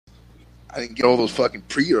I didn't get all those fucking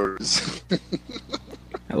pre-orders.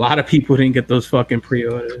 A lot of people didn't get those fucking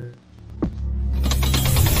pre-orders.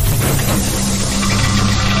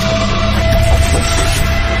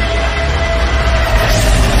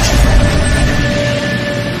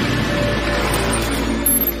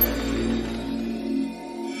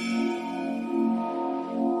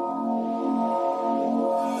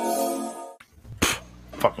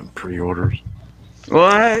 Fucking pre-orders.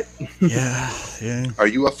 What? Yeah. Are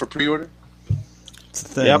you up for pre-order? It's a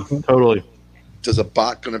thing. Yep, totally. Does a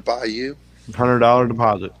bot gonna buy you? $100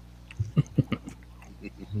 deposit.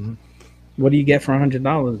 What do you get for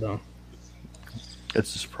 $100 though?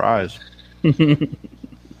 It's a surprise.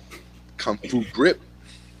 Kung Fu Grip.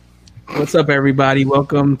 What's up, everybody?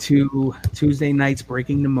 Welcome to Tuesday night's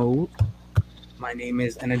Breaking the Mold. My name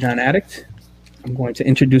is Energon Addict. I'm going to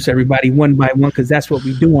introduce everybody one by one because that's what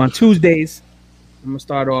we do on Tuesdays. I'm going to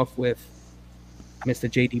start off with Mr.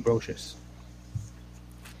 JD Brocious.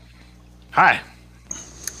 Hi.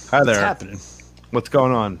 Hi there. What's happening? What's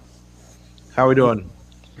going on? How we doing?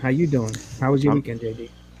 How you doing? How was your weekend, JD?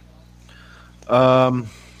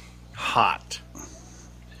 Hot.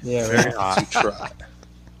 Yeah, Very hot. Try.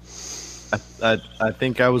 I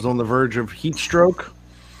think I was on the verge of heat stroke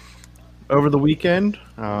over the weekend.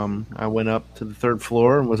 I went up to the third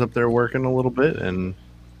floor and was up there working a little bit and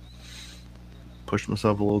pushed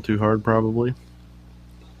myself a little too hard probably.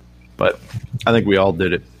 But I think we all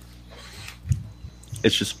did it.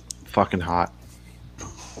 It's just fucking hot.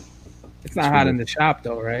 It's not hot in the shop,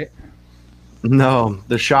 though, right? No,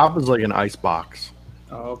 the shop is like an ice box.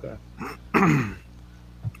 Oh, okay.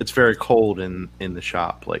 It's very cold in the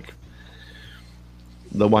shop. Like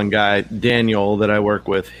the one guy, Daniel, that I work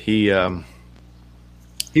with, he wears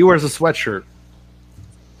a sweatshirt.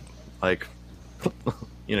 Like,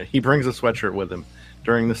 you know, he brings a sweatshirt with him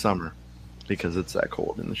during the summer because it's that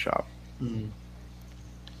cold in the shop. Mm.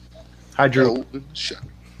 Hi, Drew. Oh, shut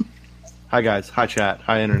Hi, guys. Hi, chat.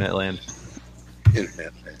 Hi, Internet Land.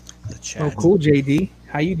 Internet, man. The chat. Oh, cool, JD.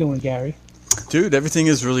 How you doing, Gary? Dude, everything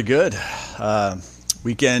is really good.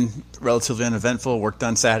 Weekend, relatively uneventful. Worked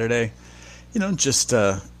on Saturday. You know, just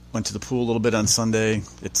went to the pool a little bit on Sunday.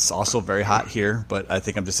 It's also very hot here, but I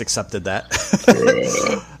think I'm just accepted that.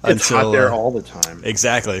 It's hot there all the time.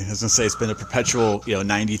 Exactly. I was going to say it's been a perpetual,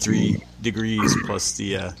 93 degrees plus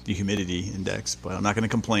the humidity index, but I'm not going to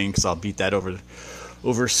complain because I'll beat that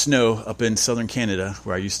over snow up in southern Canada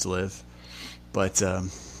where I used to live. But yeah,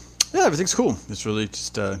 everything's cool. It's really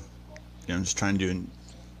just just trying to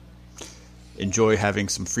enjoy having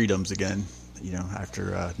some freedoms again.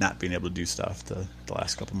 After not being able to do stuff the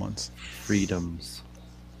last couple months. Freedoms.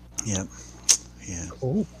 Yep. Yeah.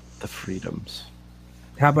 Cool. The freedoms.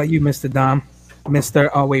 How about you, Mr. Dom?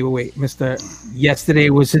 Wait.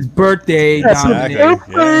 Yesterday was his birthday. Exactly.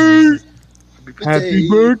 Dominic. Happy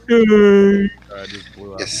birthday. I just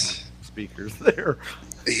blew out Yes. my speakers there.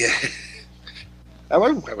 Yeah.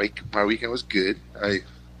 My weekend was good.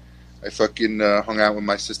 I fucking hung out with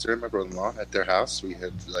my sister and my brother-in-law at their house. We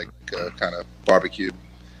had like kind of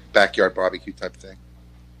backyard barbecue type thing.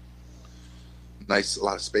 Nice, a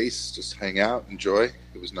lot of space, just hang out, enjoy.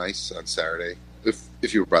 It was nice on Saturday,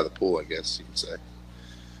 if you were by the pool, I guess you could say.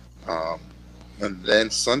 And then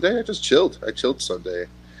Sunday, I just chilled. I chilled Sunday.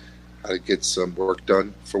 I had to get some work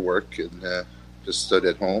done for work and just stood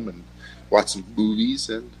at home and watched some movies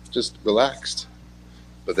and just relaxed.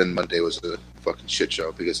 But then Monday was a fucking shit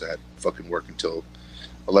show because I had fucking work until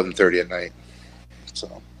 11:30 at night.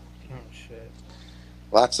 So, Oh, shit.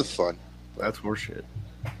 lots of fun. That's horseshit.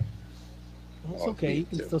 It's okay. You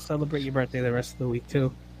can still celebrate your birthday the rest of the week,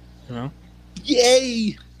 too. You know? Yay!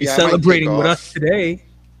 You're Yeah, I might celebrating take with off. us today.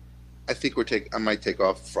 I think I might take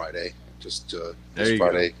off Friday. Just There this you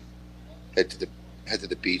Friday, head to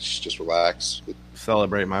the beach, just relax.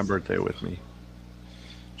 Celebrate my birthday with me.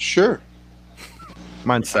 Sure.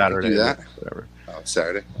 Mine's Saturday. do that. Whatever. Oh, it's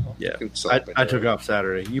Saturday. Yeah. can celebrate I that. took off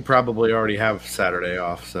Saturday. You probably already have Saturday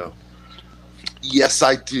off, so. Yes,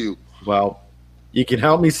 I do. Well, you can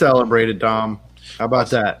help me celebrate it, Dom. How about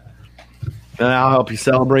that? And I'll help you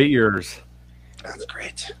celebrate yours. That's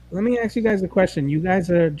great. Let me ask you guys a question. You guys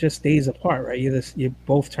are just days apart, right? You're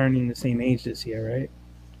both turning the same age this year, right?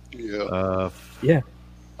 Yeah. Yeah.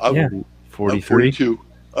 I'm, yeah. I'm 43? 42.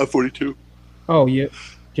 I'm 42. Oh,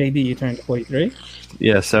 JD, you turned 43?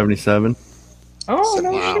 Yeah, 77. Oh,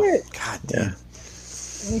 no Wow. shit. God damn. Yeah.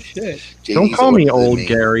 Oh, shit. JD's Don't call me older than old, me.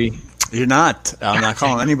 Gary. You're not. I'm not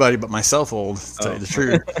calling anybody but myself old, to tell you the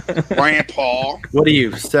truth. Grandpa. What are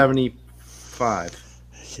you, 75?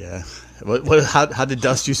 Yeah. How did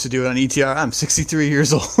Dust used to do it on ETR? I'm 63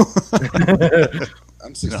 years old.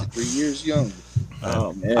 I'm 63 years young.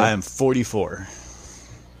 Oh man, I am 44.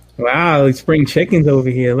 wow, like spring chickens over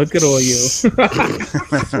here. Look at all you.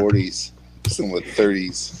 40s, some with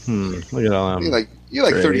 30s. Look at all them. You're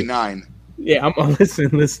like Great. 39. Yeah, I'm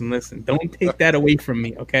listen. Don't take that away from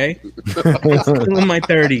me, okay? I'm still in my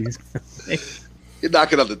 30s. You're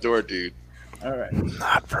knocking on the door, dude. All right.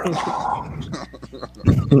 Not for long.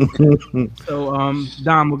 So,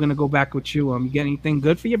 Dom, we're gonna go back with you. You get anything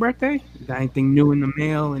good for your birthday? You got anything new in the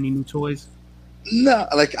mail? Any new toys? No,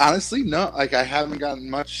 honestly, no. I haven't gotten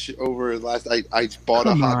much over the last. I bought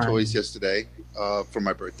Come a Hot on. Toys yesterday for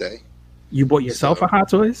my birthday. You bought yourself a Hot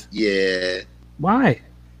Toys? Yeah, Why?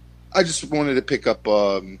 I just wanted to pick up.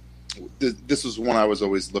 This was one I was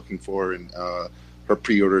always looking for, and her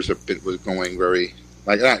pre-orders was going very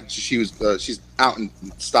she was she's out in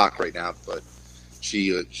stock right now, but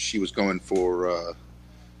she was going for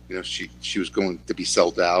she was going to be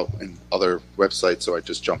sold out in other websites, so I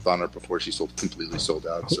just jumped on her before she completely sold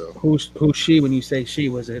out. So Who's she? When you say she,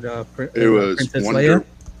 was it it was Princess Leia?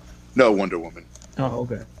 Wonder Woman. Oh,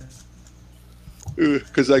 okay.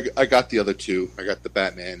 Because I got the other two. I got the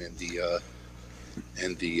Batman and the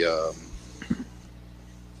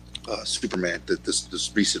Superman.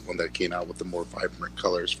 This recent one that came out with the more vibrant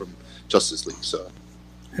colors from Justice League. So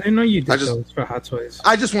I didn't know you did I just- those for Hot Toys.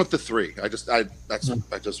 I just want the three. I just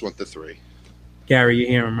want the three. Gary, you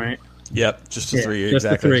hear him, right? Yep, just the Yeah, three. just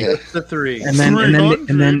the Exactly. three. The three. And then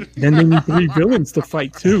they need 3 villains to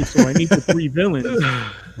fight too. So I need the 3 villains.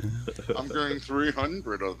 I'm getting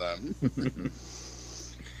 300 of them.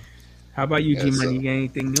 How about you, Yeah, G-Man? so- You get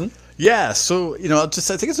anything new? Yeah, so I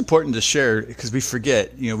think it's important to share because we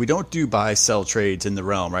forget. We don't do buy sell trades in the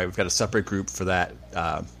realm, right? We've got a separate group for that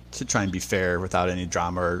to try and be fair without any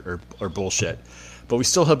drama or bullshit. But we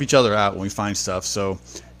still help each other out when we find stuff. So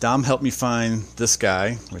Dom helped me find this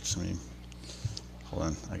guy, which hold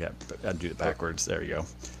on, I got to do it backwards. There you go.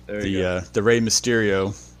 The Rey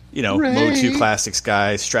Mysterio, Mode 2 Classics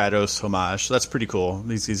guy, Stratos homage. So that's pretty cool.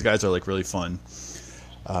 These guys are like really fun.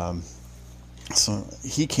 So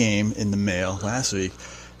he came in the mail last week,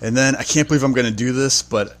 and then I can't believe I'm going to do this,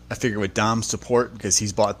 but I figure with Dom's support, because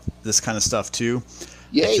he's bought this kind of stuff too,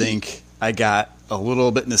 Yay. I think I got a little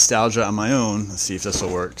bit nostalgia on my own. Let's see if this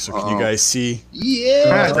will work. So can you guys see?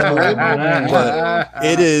 Yeah.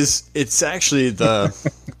 It's actually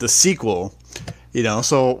the sequel.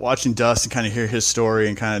 So watching Dust and kind of hear his story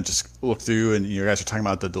and kind of just look through, and you guys are talking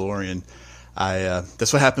about the DeLorean.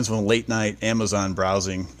 That's what happens when late night Amazon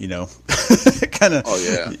browsing, kind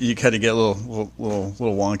of, you kind of get a little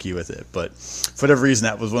wonky with it. But for whatever reason,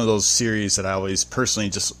 that was one of those series that I always personally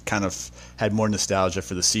just kind of had more nostalgia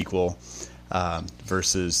for the sequel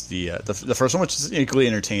versus the first one, which is equally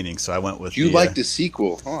entertaining. So I went with the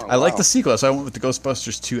sequel. Oh, I like the sequel, so I went with the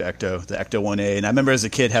Ghostbusters 2 Ecto, the Ecto 1A, and I remember as a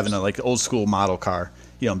kid having a old school model car,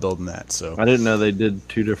 building that. So I didn't know they did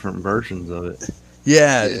 2 different versions of it.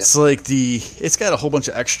 Yeah, it's like it's got a whole bunch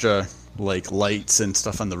of extra lights and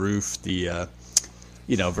stuff on the roof.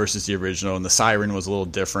 Versus the original, and the siren was a little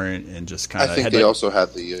different and just kind of. I think they also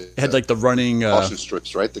had the the running caution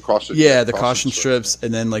strips, right? The caution. Yeah, the caution strips,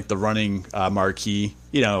 and then the running marquee.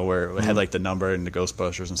 Where it had the number and the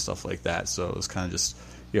Ghostbusters and stuff like that. So it was kind of just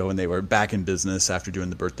when they were back in business after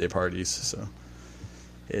doing the birthday parties. So.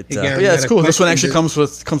 It's cool. This one actually comes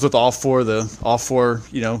with all four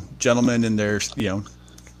gentlemen in their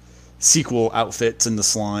sequel outfits and the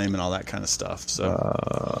slime and all that kind of stuff.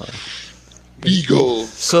 So Beagle.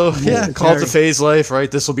 So call it the Phase Life, right?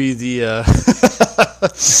 This will be the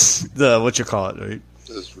the what you call it, right?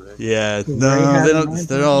 That's right. Yeah, no, they don't.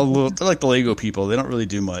 They're all they're like the Lego people. They don't really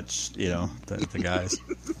do much, the guys.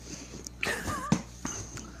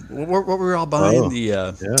 What were we all buying?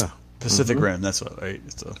 Pacific Rim, that's what, right?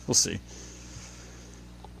 So we'll see.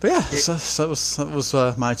 But yeah, so that was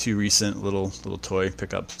my 2 recent little toy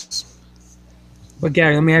pickups. But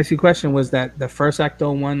Gary, let me ask you a question: was that the first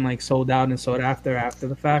Ecto one sold out and sold after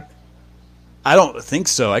the fact? I don't think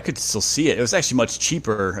so. I could still see it. It was actually much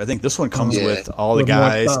cheaper. I think this one comes with all the With more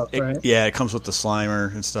guys. stuff, right? It comes with the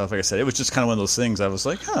Slimer and stuff. Like I said, it was just kind of one of those things. I was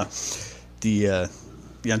like, just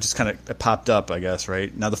kind of it popped up, I guess,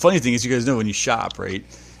 right? Now the funny thing is, you guys know when you shop, right?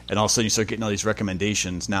 And all of a sudden you start getting all these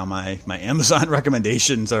recommendations. Now my Amazon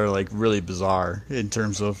recommendations are really bizarre in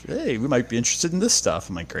terms of, hey, we might be interested in this stuff.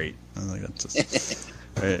 I'm like, great. I'm like, that's just,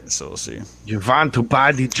 right. So we'll see. You want to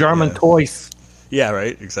buy the German toys? Yeah,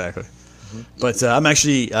 right. Exactly. Mm-hmm. But I'm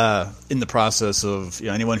actually in the process of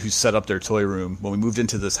anyone who's set up their toy room. When we moved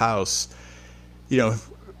into this house,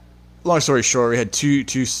 long story short, we had two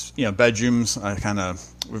bedrooms. We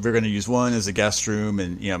were going to use one as a guest room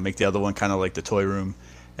and make the other one kind of like the toy room.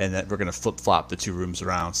 and that we're going to flip-flop the 2 rooms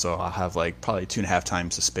around. So I'll have like probably 2.5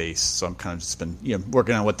 times the space. So I'm kind of just been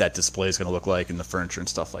working on what that display is going to look like and the furniture and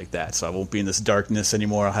stuff like that. So I won't be in this darkness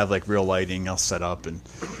anymore. I'll have like real lighting. I'll set up and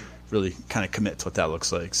really kind of commit to what that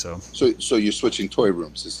looks like. So you're switching toy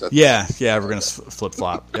rooms? Is that? Yeah, we're going to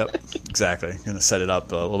flip-flop. Yep, exactly. Going to set it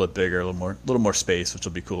up a little bit bigger, a little more space, which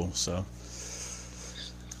will be cool. So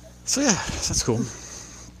yeah, that's cool.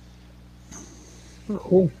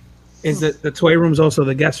 Cool. Is the toy room's also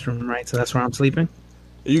the guest room, right? So that's where I'm sleeping?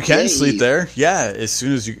 You can sleep there. Yeah, as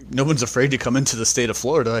soon as no one's afraid to come into the state of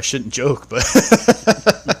Florida. I shouldn't joke, but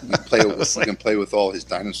you can play with all his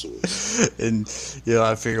dinosaurs. And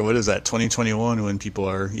I figure, what is that, 2021, when people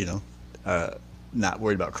are not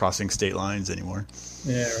worried about crossing state lines anymore.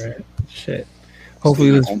 Yeah, right. Shit.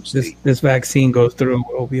 Hopefully this vaccine goes through.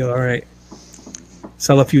 We'll be all right.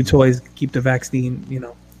 Sell a few toys, keep the vaccine,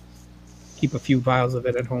 keep a few vials of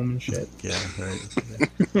it at home and shit. Yeah, right.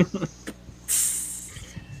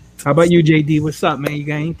 How about you, JD? What's up, man? You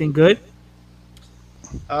got anything good?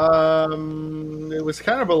 It was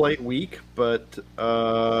kind of a light week, but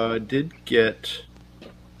I did get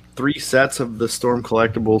 3 sets of the Storm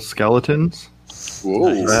Collectibles skeletons.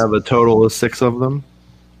 Whoa. I have a total of 6 of them.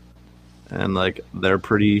 And, they're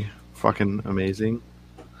pretty fucking amazing.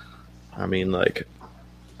 I mean,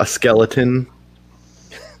 a skeleton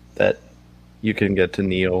that you can get to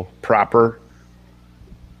kneel proper.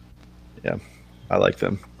 Yeah, I like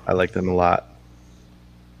them. I like them a lot.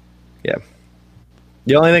 Yeah.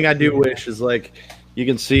 The only thing I do wish is, you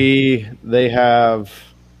can see there's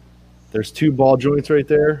 2 ball joints right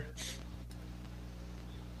there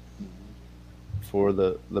for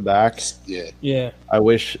the back. Yeah. I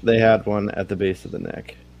wish they had one at the base of the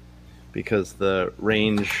neck, because the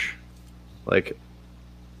range,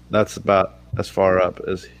 that's about as far up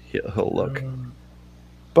as he'll look.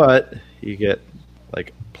 But you get,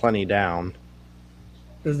 plenty down.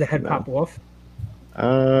 Does the head pop off?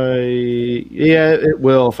 Yeah, it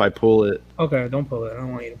will if I pull it. Okay, don't pull it. I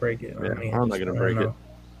don't want you to break it. Yeah, I'm not going to break it.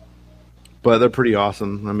 But they're pretty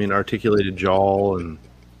awesome. I mean, articulated jaw and...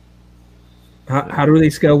 How do they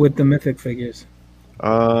scale with the Mythic figures? Do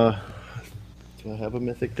I have a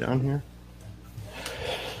Mythic down here?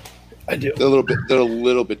 I do. They're a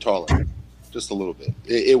little bit taller. Just a little bit.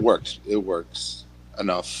 It works. It works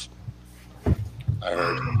enough. I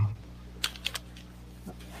heard.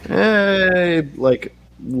 I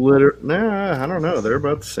don't know. They're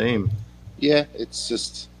about the same. Yeah, it's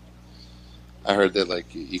just... I heard that,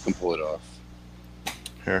 you can pull it off.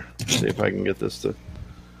 Here, see if I can get this to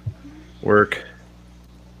work.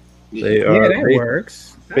 Yeah, They are that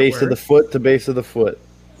works. Base of the foot to base of the foot.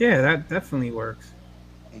 Yeah, that definitely works.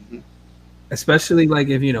 Mm-hmm. Especially, if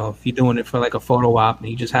if you're doing it for, a photo op and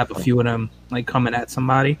you just have a few of them, coming at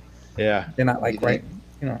somebody. Yeah. They're not, right...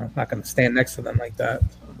 not going to stand next to them like that.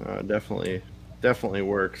 Definitely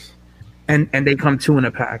works. And they come 2 in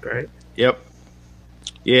a pack, right? Yep.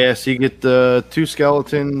 Yeah, so you get the 2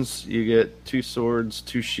 skeletons, you get 2 swords,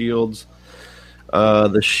 2 shields.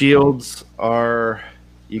 The shields are,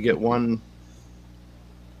 you get one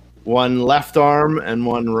left arm and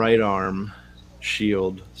one right arm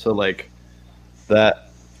shield. So that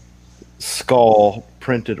skull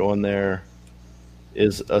printed on there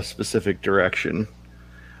is a specific direction.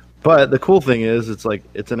 But the cool thing is, it's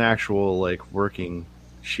an actual working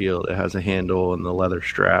shield. It has a handle and the leather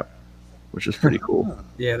strap, which is pretty cool.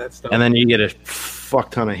 Yeah, that's dope. And then you get a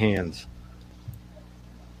fuck ton of hands.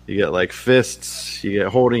 You get fists, you get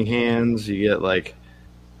holding hands, you get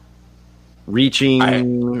reaching. I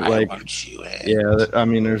want you. Yeah, I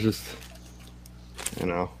mean, there's just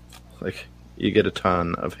you get a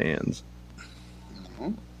ton of hands,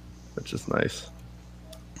 which is nice.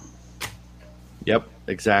 Yep,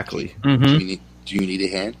 exactly. Mm-hmm. Do you need a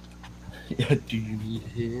hand? Yeah, do you need a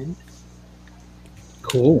hand?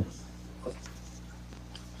 Cool.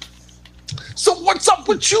 So what's up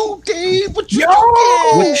with you, Dave? What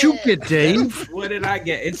you get, Dave? What did I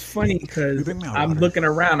get? It's funny because Bring me out I'm water. looking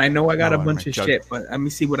around. I know I got No, a bunch of jug. shit, but let me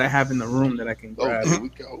see what I have in the room that I can Oh, grab. here we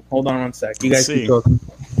go. Hold on one sec. You guys Let's keep see. talking.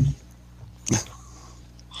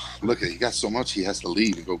 Look, he got so much he has to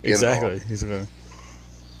leave and go get Exactly. it He's gonna. all.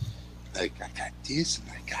 I got this and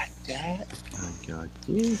I got that. I got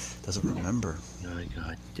this. Doesn't remember. I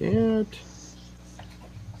got that.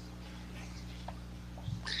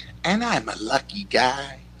 And I'm a lucky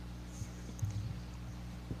guy.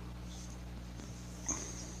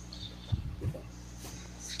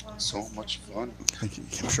 So much fun. Thank you.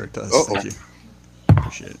 I'm sure it does. Uh-oh. Thank you.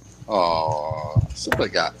 Appreciate it. Oh,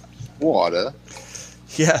 somebody got water.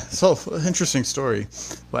 Yeah, so interesting story.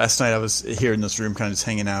 Last night I was here in this room kind of just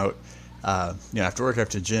hanging out, after work,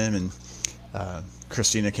 after the gym, and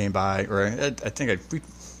Christina came by, or I think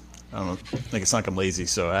I don't know, like it's not like I'm lazy,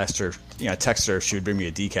 so I asked her, I texted her if she would bring me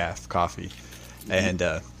a decaf coffee. And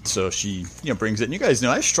so she, brings it. And you guys know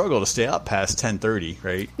I struggle to stay up past 10:30,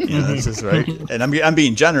 right? That's just right. And I'm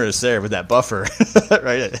being generous there with that buffer,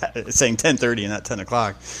 right? Saying 10:30 and not 10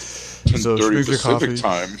 o'clock. So she brings her coffee.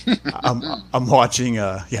 Time. I'm watching.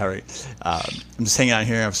 Yeah, right. I'm just hanging out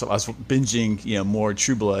here. I was binging, more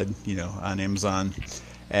True Blood, on Amazon.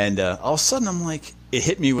 And all of a sudden, I'm like, it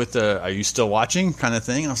hit me with the, are you still watching kind of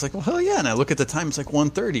thing? I was like, well, hell yeah. And I look at the time, it's like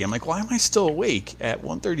 1:30. I'm like, why am I still awake at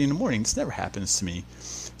 1:30 in the morning? This never happens to me.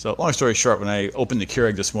 So long story short, when I opened the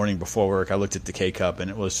Keurig this morning before work, I looked at the K-Cup, and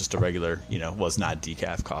it was just a regular, was not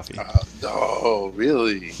decaf coffee. Oh,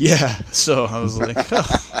 really? Yeah. So I was like,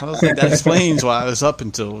 that explains why I was up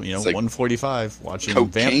until, 1:45 watching watching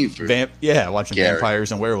Gary.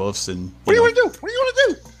 Vampires and Werewolves. And What do you want to do? What do you want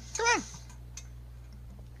to do? Come on.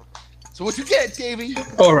 So what you get, Davey?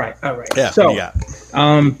 All right. Yeah. So, what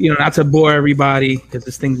do you got? not to bore everybody because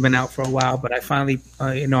this thing's been out for a while, but I finally,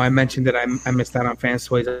 I mentioned that I missed out on Fans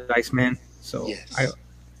Toys Iceman. So Yes.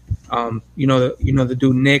 the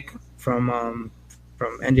dude Nick from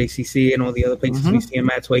NJCC and all the other places we see him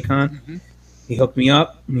at ToyCon. Mm-hmm. He hooked me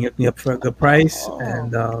up. And he hooked me up for a good price,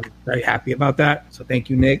 and very happy about that. So thank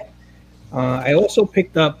you, Nick. I also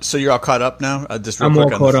picked up. So you're all caught up now? Just real I'm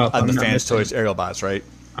quick all caught up. on the I'm not Fans missing. Toys Aerial Bots, right?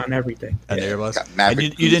 On everything. And the Aerial Bots. Got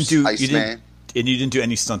Maverick, And you didn't do Iceman. and you didn't do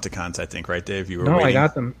any Stunticons, I think, right, Dave? You were No, waiting. I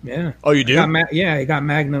got them. Yeah. Oh, you do? I got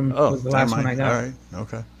Magnum. Oh, Was the last never one I mind. got. All right.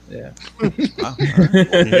 Okay. Yeah. Wow.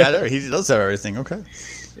 All right. He does have everything. Okay.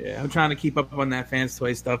 Yeah, I'm trying to keep up on that Fans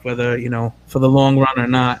Toys stuff, whether for the long run or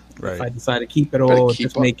not. Right. If I decide to keep it Gotta all, or keep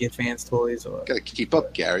just up. make it Fans Toys, or Gotta keep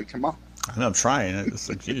up, Gary. Come on. I know, I'm trying. It's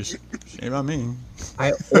like, geez, shame on me.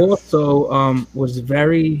 I also was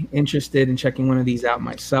very interested in checking one of these out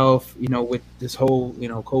myself. With this whole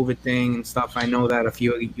COVID thing and stuff. I know that a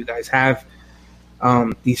few of you guys have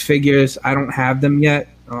these figures. I don't have them yet.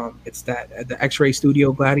 It's the X-Ray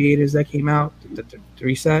Studio Gladiators that came out, the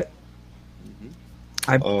 3 set.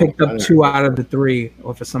 I picked up 2 out of the 3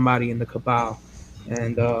 off of somebody in the cabal,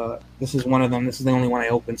 and this is one of them. This is the only one I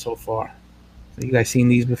opened so far. So you guys seen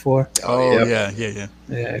these before? Oh, Yep. yeah.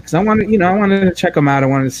 Yeah, because I wanted to check them out. I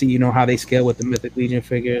wanted to see how they scale with the Mythic Legion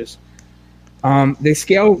figures. They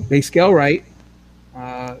scale right.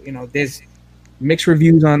 There's mixed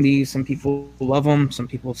reviews on these. Some people love them. Some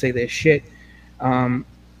people say they're shit. I'm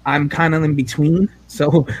kind of in between,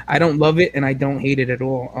 so I don't love it and I don't hate it at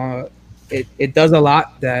all. It does a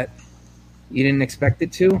lot that you didn't expect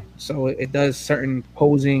it to. So it does certain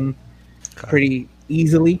posing pretty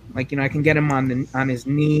easily. Like I can get him on his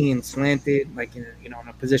knee and slanted, like in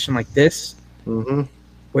a position like this,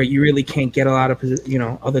 where you really can't get a lot of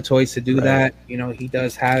other toys to do that. He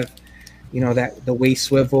does have that the waist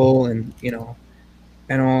swivel and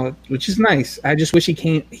and all, which is nice. I just wish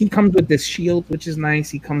he comes with this shield, which is nice.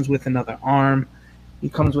 He comes with another arm. He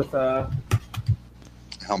comes with a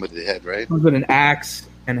Helmeted head, right? comes with an axe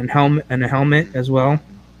and a helmet as well.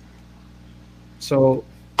 So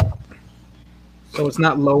it's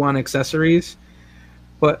not low on accessories.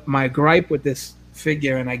 But my gripe with this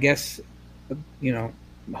figure, and I guess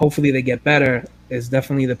hopefully they get better, is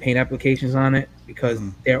definitely the paint applications on it, because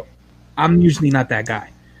I'm usually not that guy.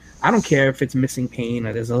 I don't care if it's missing paint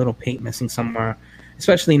or there's a little paint missing somewhere.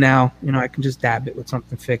 Especially now, I can just dab it with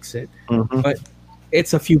something, fix it. But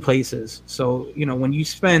it's a few places. So, when you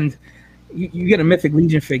spend, you get a Mythic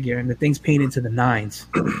Legion figure and the thing's painted to the 9s.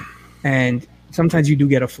 And sometimes you do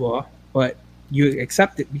get a flaw, but you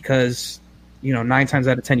accept it because, 9 times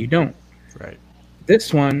out of 10 you don't. Right.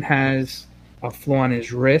 This one has a flaw on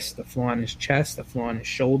his wrist, a flaw on his chest, a flaw on his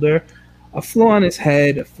shoulder, a flaw on his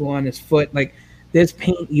head, a flaw on his foot. Like, there's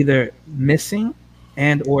paint either missing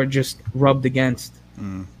and or just rubbed against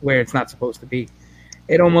where it's not supposed to be.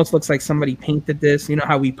 It almost looks like somebody painted this. You know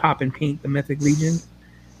how we pop and paint the Mythic Legion?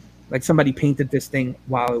 Like somebody painted this thing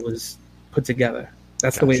while it was put together.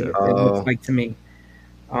 That's the way it looks like to me.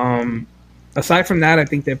 Aside from that, I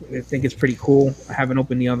think it's pretty cool. I haven't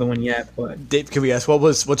opened the other one yet, but Dave, can we ask what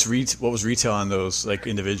was retail on those, like,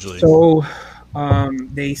 individually? So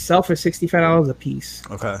they sell for $65 a piece.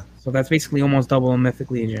 Okay. So that's basically almost double a Mythic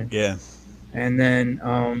Legion. Yeah. And then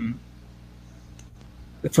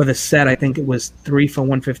for the set, I think it was 3 for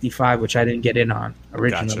 $155, which I didn't get in on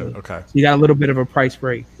originally. Gotcha. Okay. So you got a little bit of a price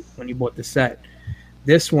break when you bought the set.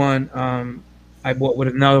 This one, I bought with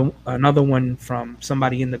another one from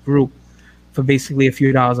somebody in the group for basically a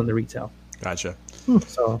few dollars on the retail. Gotcha.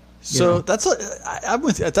 So that's I'm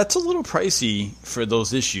with you. That's a little pricey for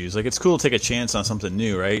those issues. Like, it's cool to take a chance on something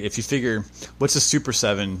new, right? If you figure, what's a Super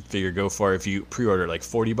 7 figure go for if you pre-order like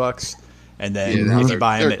 $40, and then if you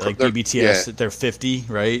buy them at like BBTS, they're 50,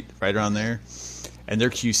 right around there, and their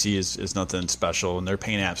QC is nothing special, and their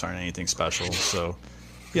paint apps aren't anything special. So,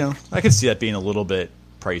 I could see that being a little bit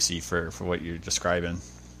pricey for what you're describing.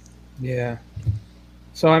 Yeah.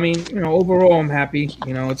 So I mean, overall, I'm happy.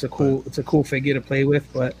 It's a cool figure to play with.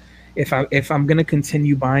 But if I'm gonna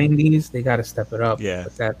continue buying these, they got to step it up. Yeah.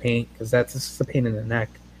 With that paint, because that's just a pain in the neck.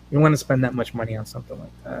 You don't want to spend that much money on something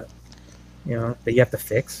like that. That you have to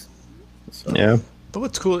fix. So. Yeah. But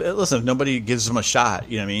what's cool? Listen, if nobody gives them a shot,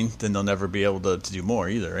 you know what I mean? Then they'll never be able to do more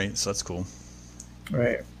either, right? So that's cool.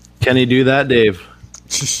 Right. Can he do that, Dave?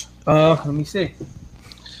 Let me see.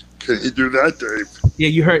 Can you do that, Dave? Yeah,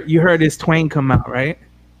 you heard his twang come out, right?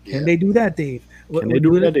 Yeah. Can they do that, Dave? Can they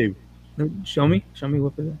do that, Dave? Show me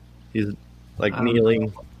what is it? He's like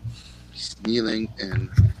kneeling. He's kneeling and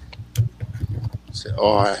say,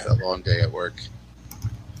 "Oh, I had a long day at work.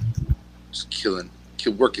 Just killing.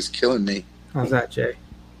 Work is killing me." How's that, Jay?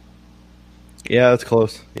 Yeah, that's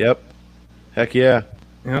close. Yep. Heck yeah.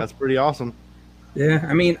 Yep. That's pretty awesome. Yeah,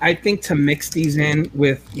 I mean, I think to mix these in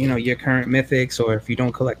with, your current mythics, or if you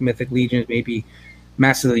don't collect Mythic Legions, maybe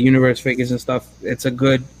Master of the Universe figures and stuff, it's a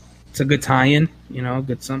good tie-in,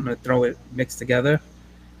 good something to throw it mixed together.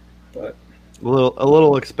 But a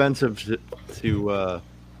little expensive to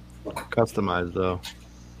customize, though.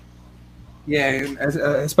 Yeah,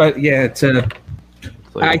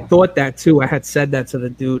 I thought that too. I had said that to the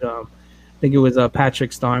dude. I think it was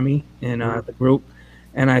Patrick Starmy in the group.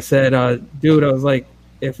 And I said, dude, I was like,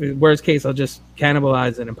 if worst case, I'll just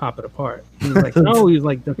cannibalize it and pop it apart. He was like, no, he's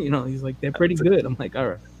like, they're pretty good. I'm like, all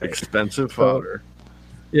right. Expensive fodder.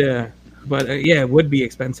 Yeah. But it would be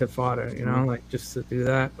expensive fodder, like just to do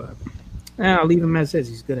that. But I'll leave him as is.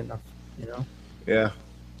 He's good enough, Yeah.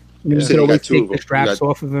 You could always take the straps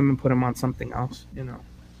off of him and put him on something else,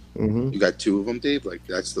 Mm-hmm. You got two of them, Dave? Like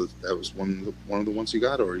that was one of the ones you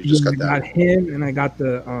got, or you just got that? I got him, and I got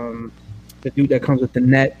the dude that comes with the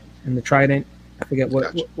net and the trident. I forget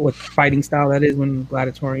what fighting style that is, when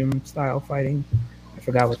gladiatorium style fighting. I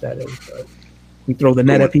forgot what that is. But we throw the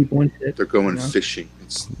net at people and shit. They're going fishing.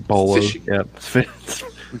 It's Bolo. fishing. Yep. It's fishing.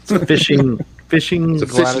 It's a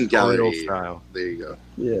fishing gallery style. There you go.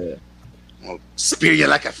 Yeah. I'll spear you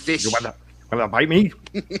like a fish. You wanna bite me?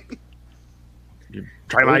 You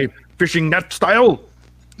try my fishing net style.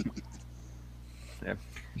 Yeah.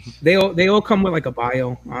 They all come with like a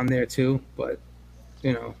bio on there too, but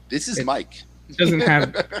This is Mike. It doesn't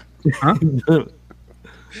have. Huh?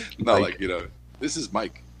 This is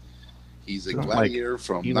Mike. He's a gladiator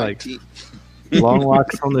from 19. Long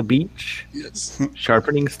walks on the beach. Yes.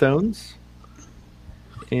 Sharpening stones.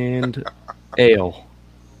 And ale.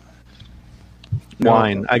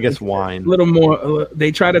 Wine. I guess wine. A little more.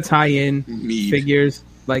 They try to tie in Mead. figures.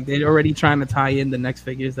 Like, they're already trying to tie in the next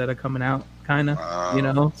figures that are coming out, kind of.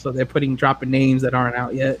 So they're dropping names that aren't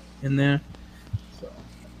out yet in there. So,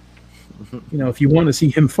 if you want to see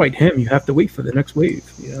him fight him, you have to wait for the next wave.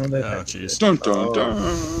 Jeez. Dun, dun,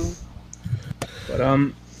 dun. But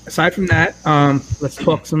aside from that, let's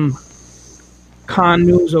talk some con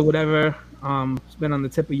news or whatever. It's been on the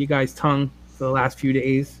tip of you guys' tongue for the last few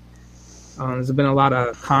days. There's been a lot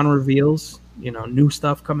of con reveals, new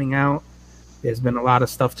stuff coming out. There's been a lot of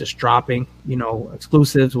stuff just dropping,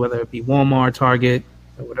 exclusives, whether it be Walmart, Target,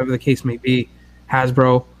 or whatever the case may be,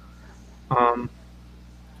 Hasbro.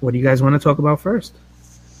 What do you guys want to talk about first?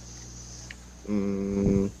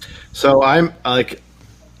 So I'm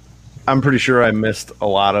pretty sure I missed a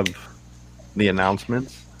lot of the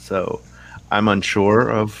announcements. So I'm unsure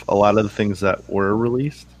of a lot of the things that were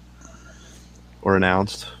released or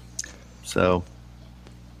announced. So,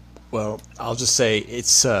 well, I'll just say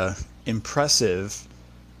it's impressive,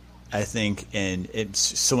 I think, and it's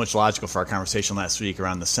so much logical for our conversation last week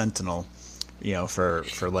around the Sentinel,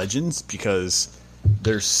 for Legends, because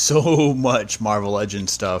there's so much Marvel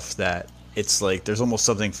Legends stuff that it's like there's almost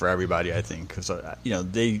something for everybody, I think, because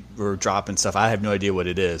they were dropping stuff. I have no idea what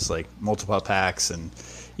it is, like multiple packs and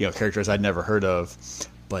characters I'd never heard of.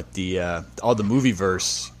 But the all the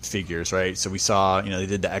movieverse figures, right? So we saw, they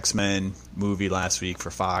did the X-Men movie last week for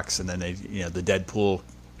Fox, and then they, the Deadpool,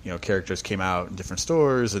 characters came out in different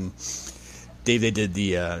stores, and Dave, they did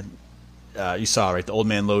the you saw, right, the Old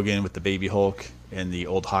Man Logan with the Baby Hulk and the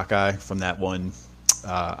old Hawkeye from that one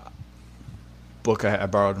book I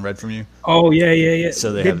borrowed and read from you. Oh yeah.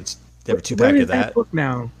 So they have a 2-pack of that book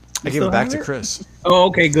now. I gave it back to Chris. Oh,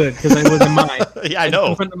 okay, good, because it wasn't mine. Yeah, I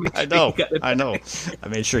know. I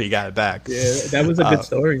made sure he got it back. Yeah, that was a good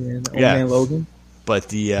story, man. Old Man Logan.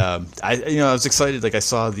 But I was excited. Like I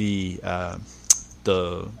saw the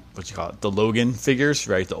what you call it, the Logan figures,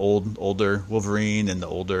 right? The older Wolverine and the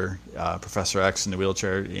older Professor X in the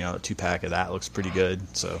wheelchair. A 2-pack of that looks pretty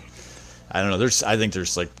good. So I don't know. I think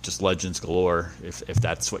there's like just legends galore if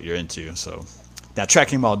that's what you're into. So now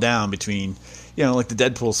tracking them all down between. Like the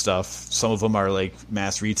Deadpool stuff, some of them are like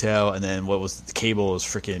mass retail, and then what was the Cable is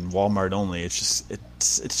freaking Walmart only. It's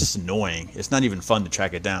just annoying. It's not even fun to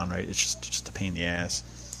track it down, right? It's just a pain in the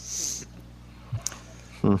ass.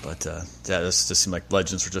 But this just seemed like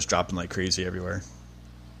Legends were just dropping like crazy everywhere.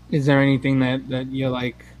 Is there anything that you're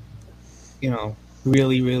like,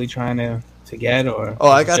 really, really trying to get, or? Oh,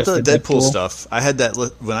 I got the Deadpool stuff. I had that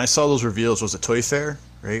when I saw those reveals. Was a Toy Fair,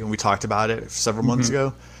 right? And we talked about it several months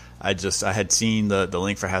ago. I had seen the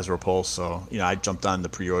link for Hasbro Pulse, so I jumped on the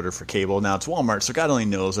pre-order for Cable. Now it's Walmart, so God only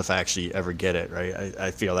knows if I actually ever get it, right?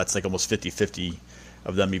 I feel that's like almost 50-50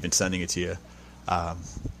 of them even sending it to you,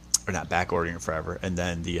 or not back ordering it forever. And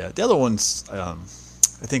then the other ones, I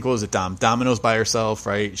think what was it, Domino's by herself,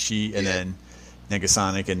 right? Then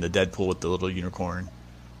Negasonic and the Deadpool with the little unicorn.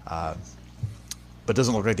 But it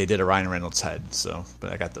doesn't look like they did a Ryan Reynolds head. So,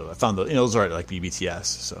 but I found those are like BBTS.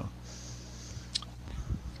 So.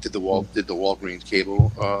 Did the Walgreens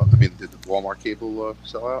cable? Did the Walmart cable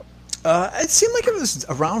sell out? It seemed like it was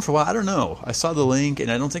around for a while. I don't know. I saw the link,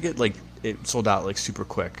 and I don't think it sold out like super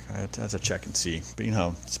quick. I have to check and see. But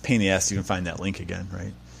it's a pain in the ass to even find that link again,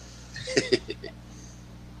 right?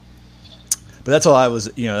 But that's all I was.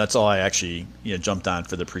 That's all I actually jumped on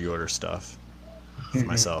for the pre-order stuff for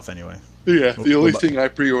myself anyway. Yeah, the only thing I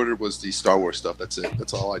pre-ordered was the Star Wars stuff. That's it.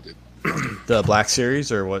 That's all I did. The Black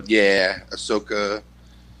Series or what? Yeah, Ahsoka.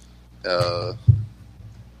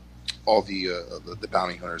 All the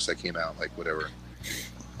bounty hunters that came out, like whatever,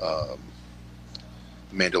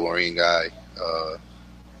 Mandalorian guy.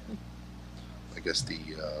 I guess and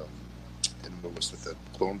what was with the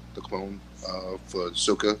clone for the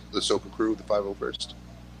Ahsoka crew, the 501st.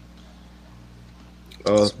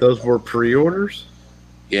 Those were pre-orders.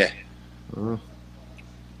 Yeah.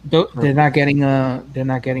 They're not getting a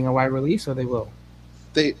wide release, or they will.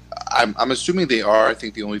 I'm assuming they are. I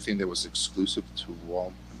think the only thing that was exclusive to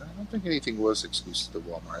Walmart. I don't think anything was exclusive to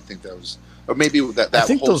Walmart. I think that was, or maybe that. I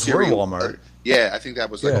think whole those series, were Walmart. I think that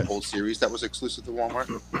was like a whole series that was exclusive to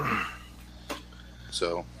Walmart.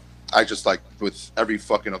 So, I just like with every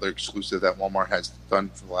fucking other exclusive that Walmart has done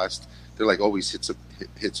for the last. They're like always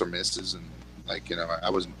hits or misses, and like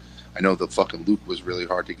I know the fucking Luke was really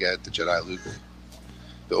hard to get. The Jedi Luke,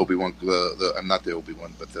 the Obi-Wan, I'm not the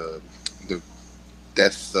Obi-Wan, but the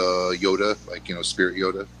Death Yoda, Spirit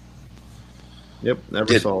Yoda. Yep,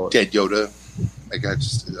 never saw it. Dead Yoda. Like I've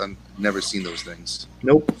never seen those things.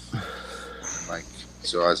 Nope.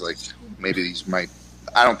 So I was like, maybe these might.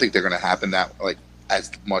 I don't think they're going to happen that as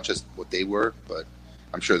much as what they were, but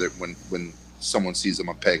I'm sure that when someone sees them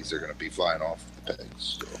on pegs, they're going to be flying off the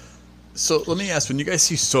pegs. So let me ask: when you guys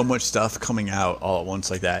see so much stuff coming out all at once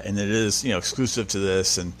like that, and it is exclusive to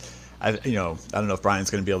this, and I don't know if Brian's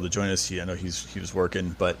going to be able to join us. I know he was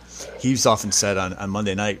working, but he's often said on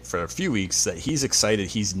Monday night for a few weeks that he's excited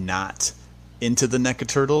he's not into the NECA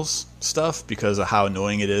Turtles stuff because of how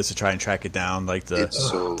annoying it is to try and track it down, like the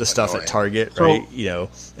stuff annoying at Target, right?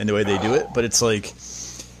 And the way they do it. But it's like,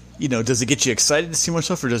 does it get you excited to see more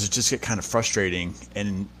stuff, or does it just get kind of frustrating?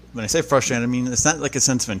 And when I say frustrating, I mean it's not like a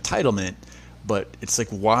sense of entitlement, but it's like,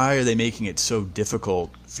 why are they making it so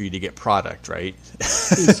difficult for you to get product, right?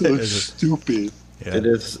 It's so stupid. Yeah. It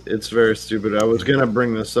is. It's very stupid. I was gonna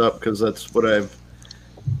bring this up because that's what I've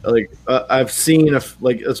seen,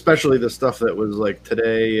 especially the stuff that was like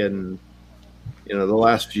today and the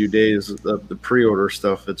last few days, the pre-order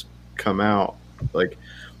stuff that's come out. Like,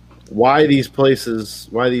 why these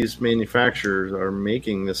manufacturers are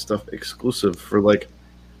making this stuff exclusive for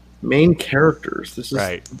main characters? This is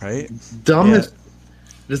right. Dumbest. Yeah.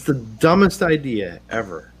 It's the dumbest idea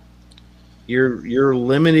ever. You're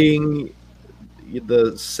limiting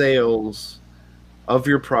the sales of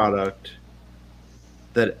your product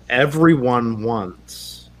that everyone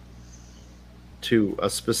wants to a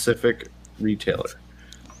specific retailer.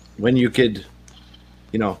 When you could,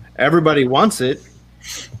 everybody wants it,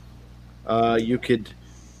 you could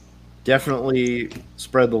definitely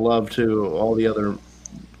spread the love to all the other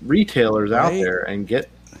retailers out there and get,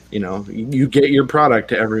 you get your product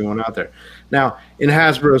to everyone out there. Now, in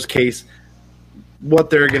Hasbro's case, what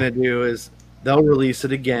they're going to do is they'll release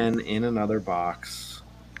it again in another box,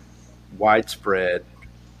 widespread,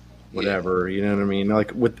 whatever. You know what I mean?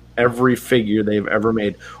 Like with every figure they've ever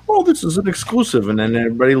made. Oh, this is an exclusive, and then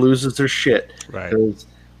everybody loses their shit. Right. Because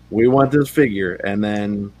we want this figure, and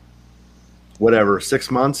then whatever,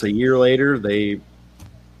 6 months, a year later, they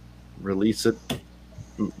release it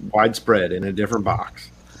widespread in a different box.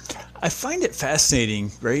 I find it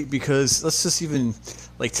fascinating, right? Because let's just even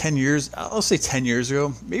like 10 years, I'll say 10 years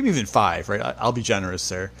ago, maybe even 5, right? I'll be generous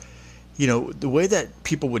there. You know, the way that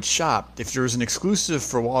people would shop, if there was an exclusive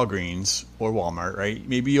for Walgreens or Walmart, right?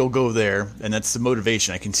 Maybe you'll go there, and that's the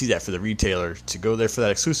motivation. I can see that for the retailer to go there for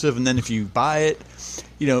that exclusive. And then if you buy it,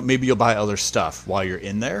 you know, maybe you'll buy other stuff while you're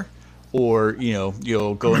in there. Or, you know,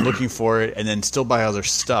 you'll go and looking for it and then still buy other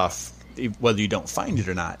stuff, whether you don't find it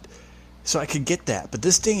or not. So I could get that. But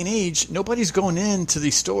this day and age, nobody's going into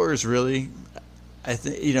these stores really. I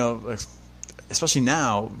think, you know, especially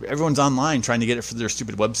now, everyone's online trying to get it for their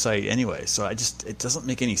stupid website anyway. So it doesn't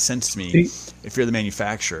make any sense to me if you're the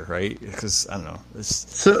manufacturer, right? Because I don't know.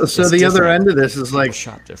 So the other end of this is like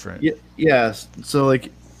shop different. Yeah. So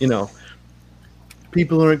like, you know,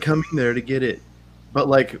 people aren't coming there to get it, but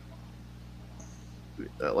like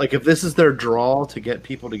if this is their draw to get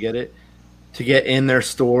people to get it, to get in their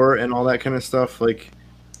store and all that kind of stuff, like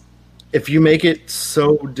if you make it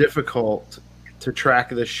so difficult to track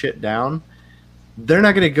this shit down, they're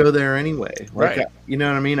not going to go there anyway. Like, right. You know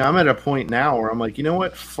what I mean? I'm at a point now where I'm like, you know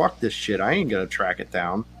what? Fuck this shit. I ain't going to track it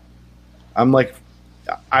down. I'm like,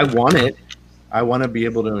 I want it. I want to be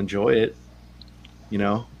able to enjoy it. You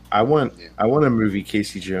know, I want a movie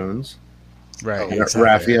Casey Jones. Right. Exactly.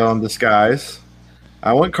 Raphael in Disguise.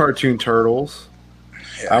 I want Cartoon Turtles.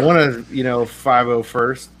 Yeah. I want to,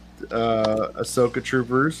 501st Ahsoka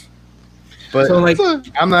Troopers. But So, like,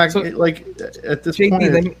 I'm not so- like at this JP,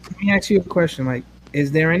 point. let me ask you a question. Like,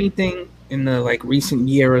 is there anything in the recent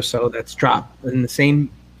year or so that's dropped in the same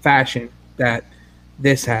fashion that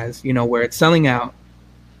this has? You know, where it's selling out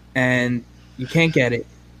and you can't get it,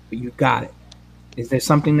 but you got it. Is there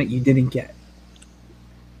something that you didn't get?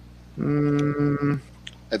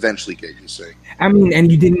 Eventually get, you say. I mean,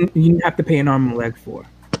 and you didn't have to pay an arm and a leg for.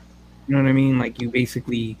 You know what I mean? Like, you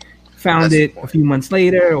basically found That's the it a point. few months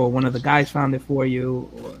later, or one of the guys found it for you,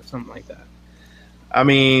 or something like that. I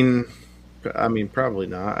mean, probably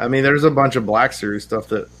not. I mean, there's a bunch of Black Series stuff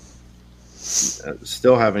that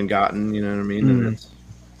still haven't gotten. You know what I mean? And it's,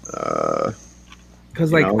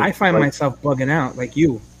 Because You know, I find like- myself bugging out, like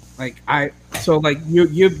you.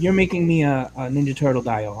 You're making me a Ninja Turtle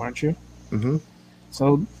dial, aren't you? mhm.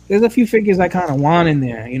 So there's a few figures I kind of want in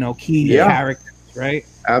there, key Yeah. characters, right?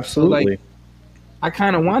 Absolutely. I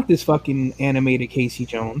kind of want this fucking animated Casey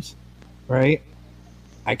Jones, right?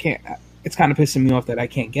 I can't. It's kind of pissing me off that I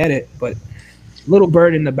can't get it, but little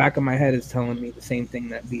bird in the back of my head is telling me the same thing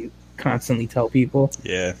that we constantly tell people.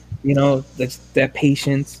 Yeah. That's that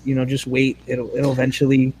patience. Just wait. It'll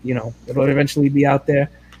eventually. It'll eventually be out there.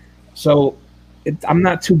 So I'm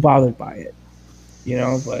not too bothered by it.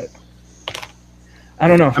 But I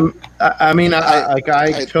don't know.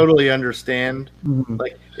 I totally understand. Mhm.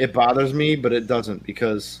 Like, it bothers me, but it doesn't,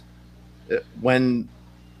 because when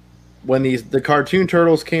the Cartoon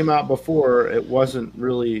Turtles came out before, it wasn't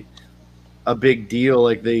really a big deal.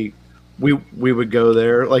 Like, we would go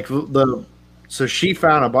there. Like, so she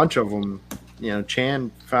found a bunch of them.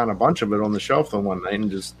 Chan found a bunch of it on the shelf the one night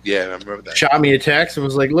and just Yeah, I remember that. shot me a text and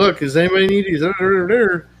was like, "Look, does anybody need these?" And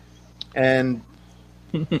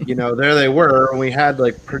there they were, and we had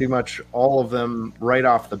pretty much all of them right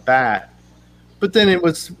off the bat. But then it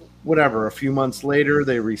was whatever. A few months later,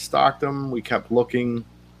 they restocked them. We kept looking,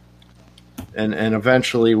 and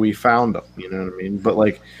eventually we found them. You know what I mean? But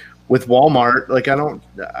with Walmart, I don't.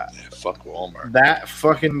 Fuck Walmart. That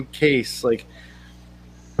fucking case,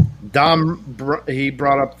 Dom, he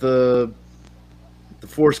brought up the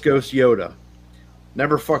Force Ghost Yoda.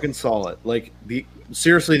 Never fucking saw it.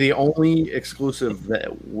 Seriously, the only exclusive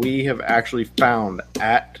that we have actually found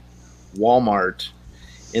at Walmart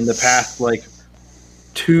in the past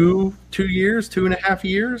 2.5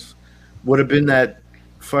 years would have been that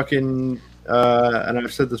fucking and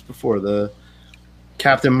I've said this before, the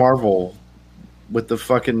Captain Marvel with the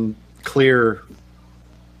fucking clear.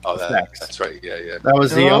 Oh, Effects. that's right. Yeah. That was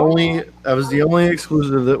the only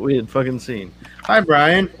exclusive that we had fucking seen. Hi,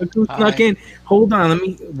 Brian. Look who snuck in. Hold on,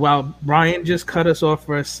 while Brian just cut us off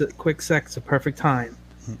for a quick sec. It's a perfect time.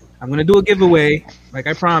 I'm gonna do a giveaway, like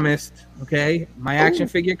I promised. Okay, my action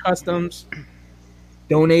figure customs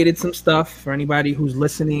donated some stuff for anybody who's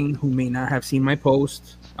listening who may not have seen my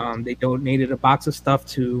post. They donated a box of stuff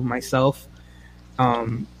to myself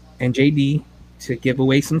and JD to give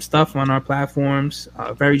away some stuff on our platforms.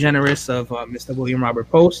 Very generous of Mr. William Robert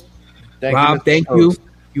Post. Thank Rob, Mr. thank Post.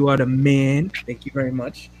 You are the man. Thank you very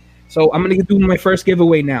much. So I'm gonna do my first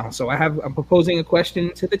giveaway now. So I'm proposing a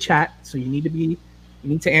question to the chat. So you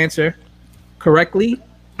need to answer correctly.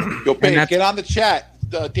 Yo, babe, get on the chat.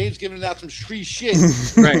 Dave's giving out some free shit.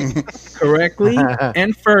 Right. Correctly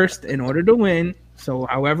and first in order to win. So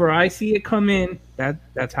however I see it come in,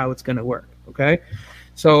 that's how it's gonna work. Okay.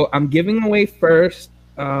 So I'm giving away first.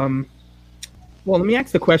 Well, let me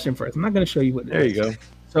ask the question first. I'm not gonna show you what it There is. you go.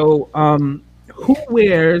 So who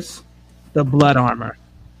wears the blood armor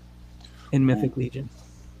in Mythic Legion?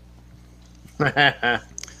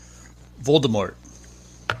 Voldemort.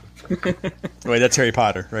 Wait, that's Harry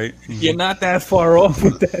Potter, right? You're not that far off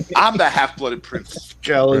with that. I'm the half-blooded prince.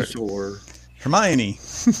 Skeletor. Hermione.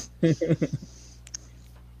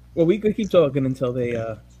 Well, we could keep talking until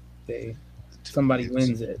somebody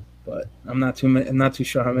wins it, but I'm not too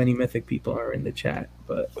sure how many Mythic people are in the chat.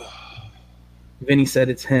 But Vinny said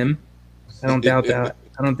it's him. I don't doubt that.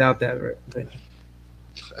 I don't doubt that, Vinny.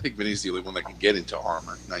 I think Vinny's the only one that can get into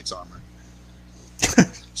armor, knight's armor.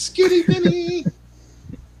 Skitty Vinny.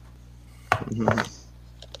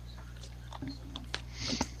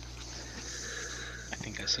 I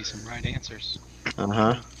think I see some right answers.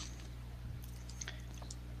 Uh-huh.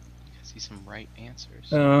 I see some right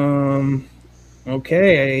answers.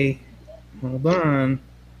 Okay. Hold on.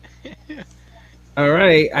 All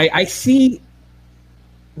right. I see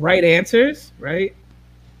right answers, right?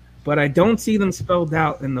 But I don't see them spelled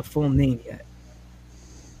out in the full name yet.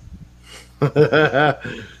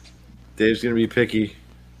 Dave's gonna be picky.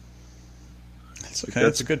 That's okay.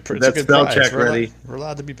 That's a good spell prize. check We're ready. We're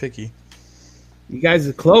allowed to be picky. You guys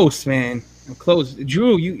are close, man. I'm close.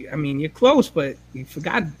 Drew, you're close, but you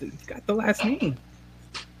forgot the last name.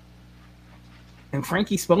 And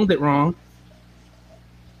Frankie spelled it wrong.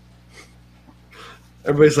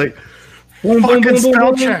 Everybody's like, Boom, boom, fucking boom, boom,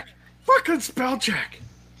 spell boom. check. Fucking spell check.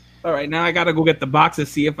 All right, now I gotta go get the box to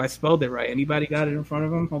see if I spelled it right. Anybody got it in front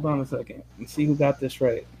of them? Hold on a second and see who got this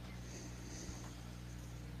right.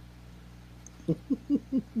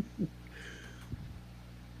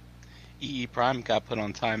 EE Prime got put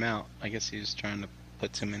on timeout. I guess he was trying to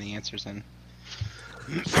put too many answers in.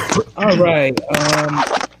 All right,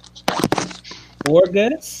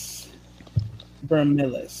 Borges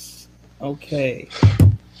Vermilis. Okay,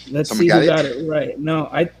 let's Someone see who got got it right. No,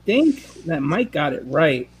 I think that Mike got it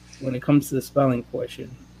right when it comes to the spelling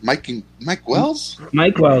portion. Mike Wells?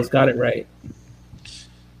 Mike Wells got it right.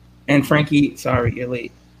 And Frankie, sorry, you're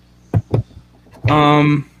late.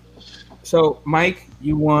 So Mike,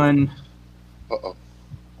 you won Uh-oh.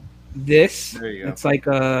 this. There you go. It's like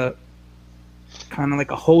a kind of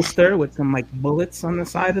like a holster with some like bullets on the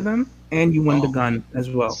side of them, and you won the gun as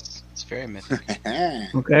well. It's very mythic.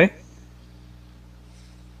 Okay.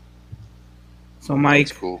 So Mike,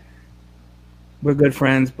 That's cool. we're good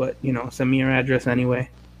friends, but send me your address anyway.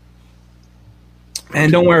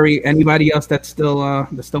 And don't worry, anybody else that still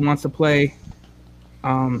wants to play,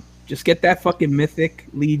 just get that fucking Mythic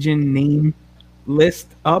Legion name list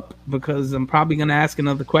up, because I'm probably gonna ask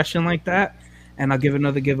another question like that, and I'll give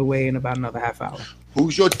another giveaway in about another half hour.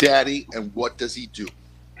 Who's your daddy and what does he do?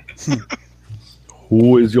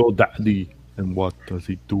 Who is your daddy and what does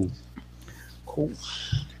he do? Cool.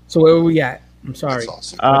 So where were we at? I'm sorry.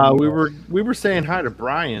 That's awesome. We were saying hi to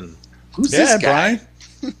Brian. Who's Yeah, this guy?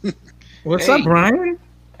 Brian. What's Hey. up, Brian?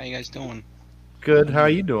 How you guys doing? Good. How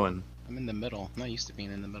you doing? I'm in the middle. I'm not used to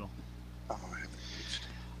being in the middle. Oh,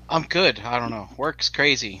 I'm good. I don't know. Work's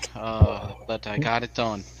crazy. But I got it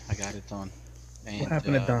done. And, What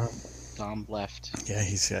happened to Dom? Dom left. Yeah,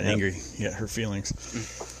 he's got angry. He got hurt feelings.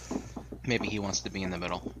 Maybe he wants to be in the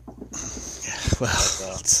middle.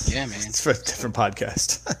 Well, Yeah, man. it's for a different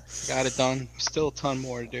podcast. Got it done. Still a ton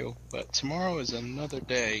more to do. But tomorrow is another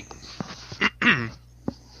day.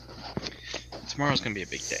 Tomorrow's going to be a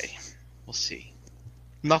big day. We'll see.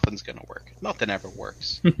 Nothing's going to work. Nothing ever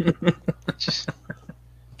works. Just,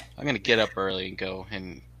 I'm going to get up early and go.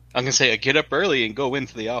 And I'm going to say I get up early and go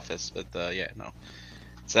into the office. But yeah, no.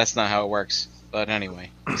 So that's not how it works. But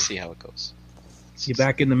anyway, we'll see how it goes. You're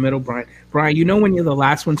back in the middle, Brian. Brian, when you're the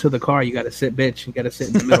last one to the car, you got to sit, bitch. You got to sit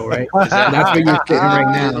in the middle, right? That's where you're sitting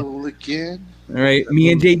right now. Again. All right.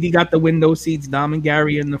 Me and JD got the window seats. Dom and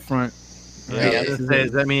Gary in the front. Yeah,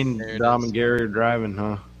 does that mean There it Dom is. and Gary are driving,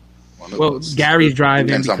 huh? One of Well, those. Gary's driving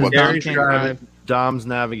Depends on because what Dom Gary's can't driving. drive. Dom's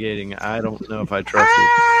navigating. I don't know if I trust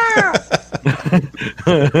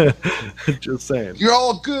you. Just saying. You're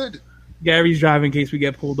all good. Gary's driving in case we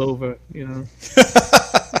get pulled over.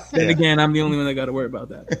 Then again, I'm the only one that got to worry about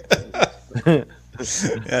that. Yeah,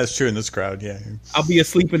 that's true in this crowd. Yeah. I'll be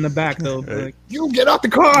asleep in the back though. Right. Like, you get out the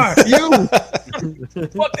car. You.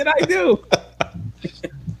 What did I do?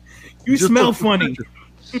 You Just smell look funny.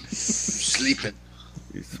 Sleeping.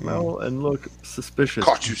 You smell and look suspicious.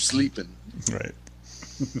 Caught you sleeping. Right.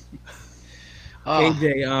 Oh,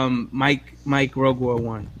 KJ, Mike Rogor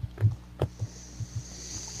won.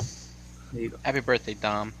 There you go. happy birthday,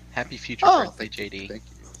 Dom. Happy future Oh, birthday, JD. Thank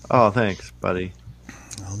you. Oh, thanks, buddy.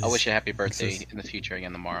 I wish you a happy birthday in the future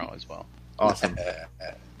again tomorrow as well. Awesome.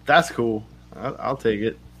 That's cool. I'll take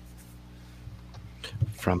it.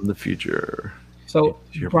 From the future. So,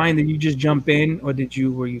 Your- Brian, did you just jump in, or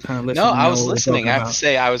were you kind of listening? No, I was to what we're listening. talking I have about? to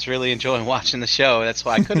say, I was really enjoying watching the show. That's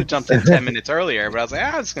why I could have jumped in 10 minutes earlier, but I was like,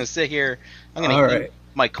 I'm just going to sit here. I'm going All to eat right.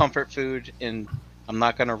 my comfort food, and I'm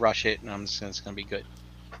not going to rush it, and it's going to be good.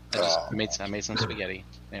 I made some spaghetti.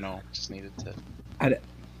 Just needed to.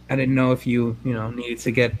 I didn't know if you needed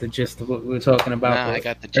to get the gist of what we were talking about. Nah, but I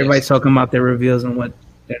got the gist. Everybody's talking about their reveals and what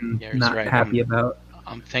they're Yeah, he's not right. happy about.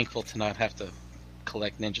 I'm thankful to not have to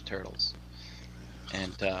collect Ninja Turtles.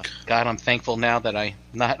 And God, I'm thankful now that I'm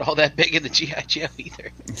not all that big in the G.I. Joe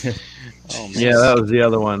either. Oh, man. Yeah, that was the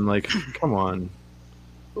other one. Like, come on.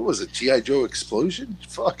 What was it? G.I. Joe explosion?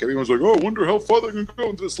 Fuck! Everyone's like, "Oh, I wonder how far they're gonna go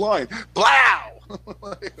into this line." Blow!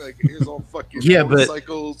 like here's all fucking Yeah, but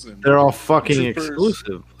motorcycles and They're all fucking troopers.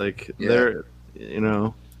 exclusive. Like, Yeah. they're,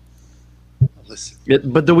 Listen,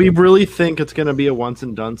 But do we really think it's going to be a once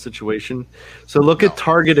and done situation? So look No. at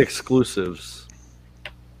Target exclusives,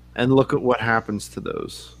 and look at what happens to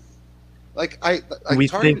those. like Do we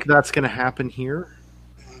Target- think that's going to happen here?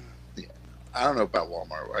 I don't know about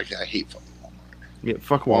Walmart. I hate fucking Walmart. Yeah,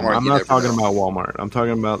 fuck Walmart, Walmart. I'm you not never talking know. about Walmart. I'm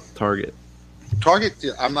talking about Target. Target.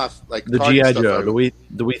 Yeah, I'm not like The Target GI stuff, Joe. I-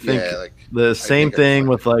 Do we think Yeah, like the same think thing it's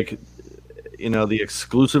with like the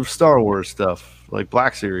exclusive Star Wars stuff, like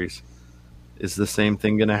Black Series? Is the same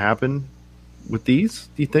thing going to happen with these?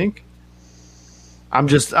 Do you think?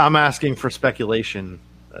 I'm asking for speculation,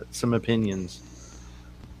 some opinions.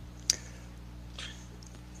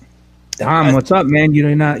 Dom, what's up, man?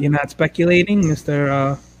 You're not speculating,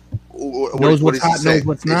 Mister. Knows what's is he hot, saying? knows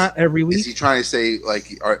what's not every Is he week. trying to say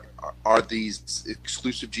like are these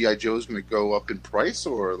exclusive GI Joes going to go up in price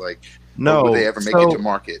or like No. or will they ever make so it to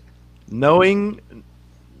market? knowing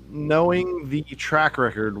the track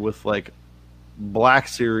record with like Black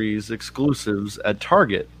Series exclusives at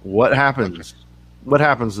Target, what happens? What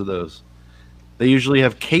happens to those? They usually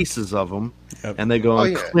have cases of them, Yep. and they go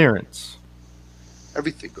on yeah. clearance.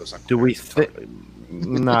 Everything goes on. Do we clearance. think?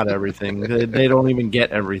 Not everything. They don't even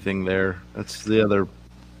get everything there. That's the other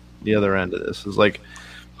end of this. Is like,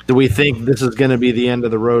 do we think this is going to be the end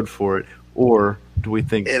of the road for it, or do we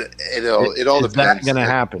think It all is depends. that going to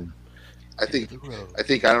happen? I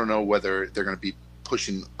think I don't know whether they're going to be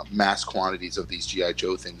pushing mass quantities of these GI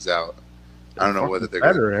Joe things out. I don't know whether they're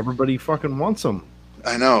going to. Better. Everybody fucking wants them.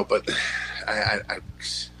 I know, but I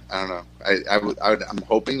don't know. I'm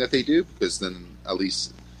hoping that they do because then at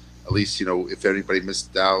least if anybody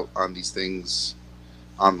missed out on these things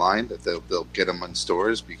online, that they'll get them in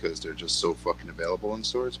stores because they're just so fucking available in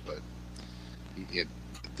stores. But at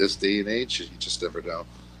this day and age, you just never know.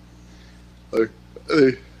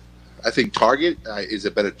 I think Target is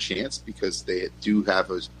a better chance because they do have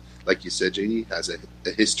like you said, JD, has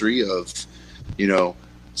a history of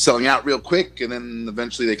selling out real quick, and then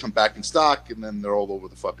eventually they come back in stock, and then they're all over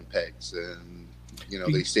the fucking pegs, and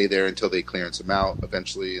they stay there until they clearance them out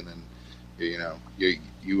eventually, and then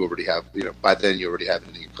you already have by then you already have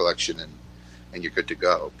it in your collection, and you're good to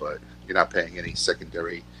go, but you're not paying any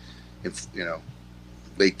secondary,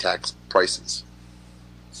 late tax prices.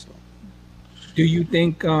 So Do you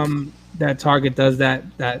think that Target does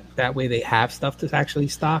that way? They have stuff to actually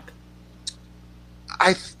stock.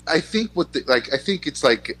 I think I think it's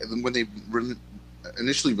like when they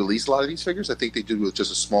initially released a lot of these figures, I think they do with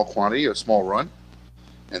just a small quantity or a small run,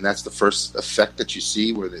 and that's the first effect that you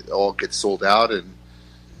see where they all get sold out and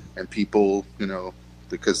people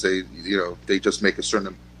because they just make a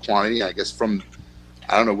certain quantity. I guess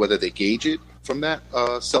I don't know whether they gauge it from that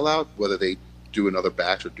sellout, whether they do another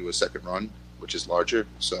batch or do a second run, which is larger.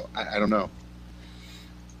 So I don't know.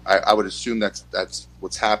 I would assume that's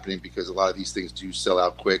what's happening because a lot of these things do sell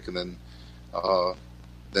out quick, and then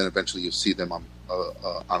eventually you'll see them on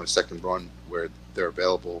a second run where they're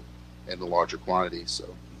available in the larger quantity. So,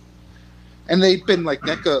 and they've been like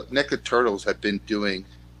NECA Turtles have been doing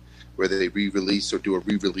where they re-release or do a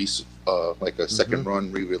re-release, like a second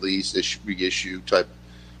run re-release, reissue type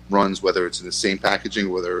runs, whether it's in the same packaging,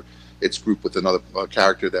 whether it's grouped with another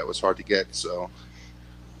character that was hard to get. So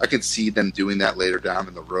I can see them doing that later down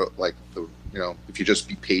in the road, if you just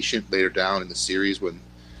be patient later down in the series when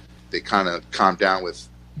they kind of calm down with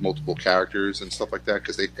multiple characters and stuff like that,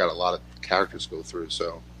 because they've got a lot of characters to go through.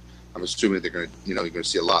 So I'm assuming they're going to, you're going to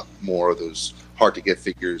see a lot more of those hard to get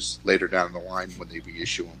figures later down the line when they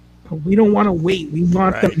reissue them. But we don't want to wait. We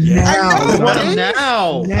want them Yeah. now. I know, right?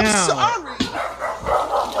 Now. Now.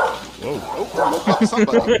 Whoa.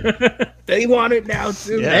 Somebody. They want it now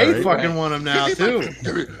too. Yeah. They right. fucking want them now too.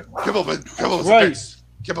 Give us Right. a bits.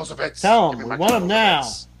 Give us a bits. Tell Give 'em, me my we want 'em Kibble now.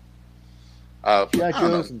 bits. I don't know.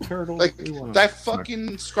 Geckos and turtles. Like we want 'em. that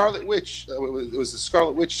fucking Scarlet Witch. It was the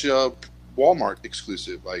Scarlet Witch Walmart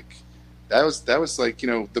exclusive. Like that was like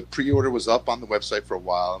the pre-order was up on the website for a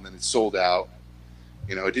while and then it sold out.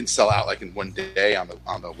 It didn't sell out like in one day on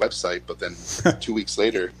the website, but then 2 weeks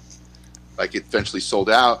later, like it eventually sold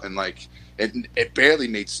out and like it barely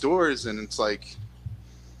made stores. And it's like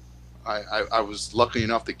I was lucky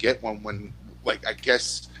enough to get one when like I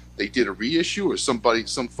guess they did a reissue or some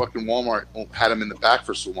fucking Walmart had them in the back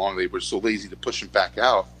for so long they were so lazy to push them back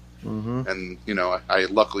out. Mhm. And I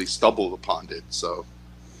luckily stumbled upon it. So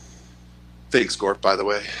thanks, Gort, by the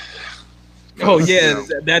way. Oh yeah,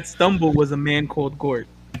 that stumble was a man called Gort.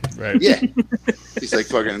 Right. Yeah. He's like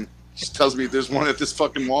fucking. He tells me there's one at this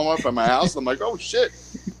fucking Walmart by my house. I'm like, oh shit.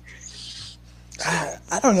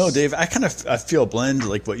 I don't know, Dave. I feel a blend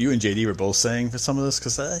like what you and JD were both saying for some of this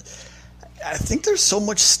because I think there's so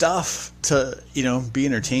much stuff to be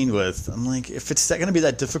entertained with. I'm like, if it's going to be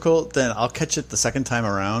that difficult, then I'll catch it the second time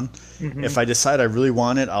around. Mm-hmm. If I decide I really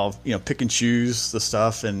want it, I'll pick and choose the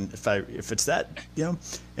stuff. And if it's that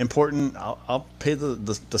important, I'll pay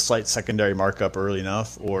the slight secondary markup early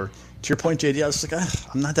enough. Or to your point, JD, I was like,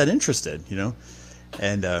 I'm not that interested,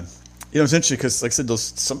 And it's interesting because, like I said,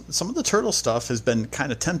 some of the turtle stuff has been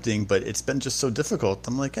kind of tempting, but it's been just so difficult.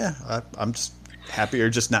 I'm like, I'm just happier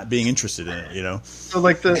just not being interested in it, So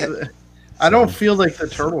like I don't feel like the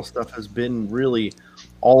turtle stuff has been really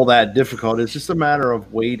all that difficult. It's just a matter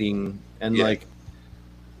of waiting and like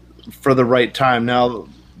for the right time. Now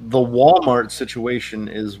the Walmart situation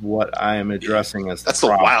is what I am addressing as That's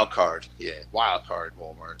problem. the wild card. Yeah, wild card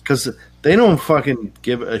Walmart. Because they don't fucking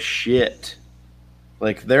give a shit.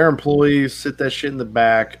 Like their employees sit that shit in the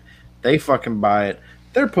back, they fucking buy it.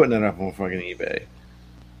 They're putting it up on fucking eBay.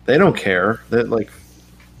 They don't care. That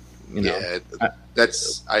Yeah,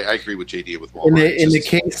 I agree with JD with Walmart.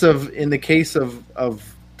 in the case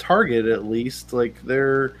of Target, at least, like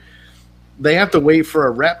they have to wait for a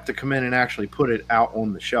rep to come in and actually put it out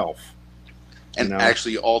on the shelf. And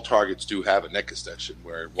actually, all Targets do have a NECA section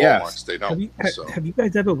where Walmart's Yes. they don't. Have you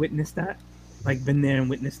guys ever witnessed that? Like been there and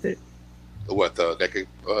witnessed it? What the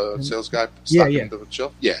NECA sales guy Yeah, stocking yeah. the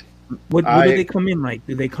shelf? Yeah, What do they come in like?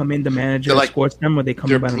 Do they come in the manager They're like- escorts them, or they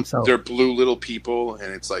come in by themselves? they're blue little people,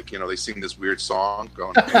 and it's like they sing this weird song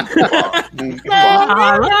going.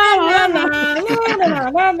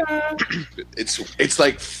 It's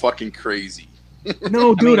like fucking crazy.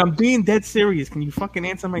 No, dude, I'm being dead serious. Can you fucking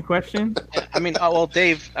answer my question? I mean, well,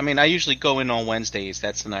 Dave. I mean, I usually go in on Wednesdays.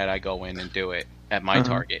 That's the night I go in and do it at my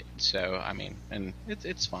Target. So, I mean, and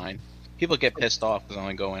it's fine. People get pissed off because I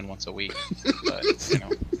only go in once a week. But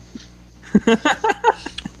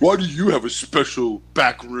Why do you have a special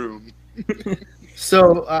back room?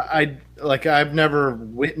 So I've never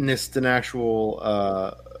witnessed an actual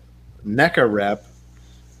NECA rep.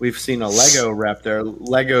 We've seen a Lego rep there.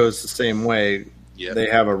 Lego's the same way. Yeah. They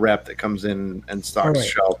have a rep that comes in and stocks All right.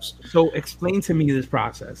 shelves. So explain to me this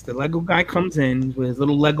process. The Lego guy comes in with his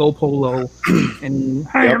little Lego polo, and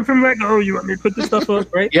hi, Yep. I'm from Lego. You want me to put this stuff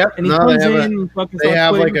up, right? Yep. And he No, comes they have in and fucking They starts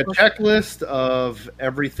have like putting a stuff- checklist of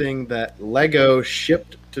everything that Lego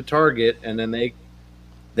shipped to Target, and then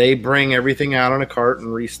they bring everything out on a cart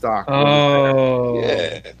and restock. Oh,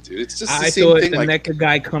 Yeah, dude, it's just the I same thought thing. the Like NECA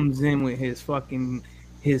guy comes in with his fucking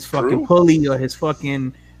Crew? pulley or his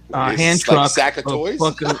fucking His, hand like, truck, sack of toys?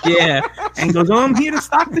 and goes, "Oh, I'm here to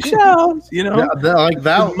stock the shelves," like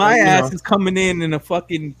that. My you ass know. is coming in a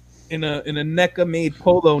fucking in a NECA made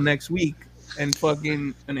polo next week and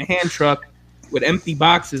fucking in a hand truck with empty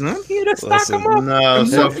boxes. And I'm here to stock Listen, them up. No,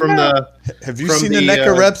 so from the Have you From seen the the, NECA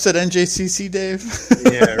uh, reps at NJCC, Dave?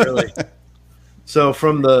 yeah, really. So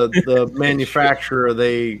from the manufacturer,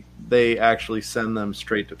 they actually send them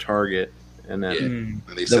straight to Target, and then Yeah. Mm.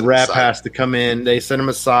 and they the set rep aside. has to come in. They send them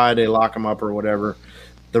aside. They lock them up or whatever.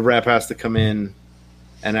 The rep has to come in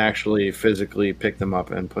and actually physically pick them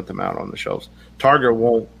up and put them out on the shelves. Target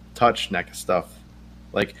won't touch NECA stuff.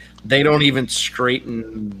 Like they don't even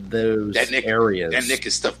straighten those areas. That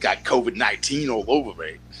NECA stuff got COVID-19 all over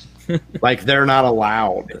it. Like they're not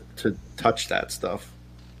allowed to touch that stuff.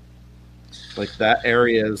 Like that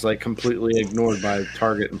area is like completely ignored by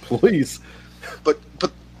Target employees. But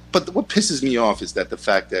But what pisses me off is that the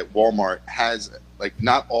fact that Walmart has, like,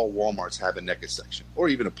 not all Walmarts have a NECA section or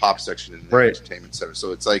even a pop section in the entertainment center.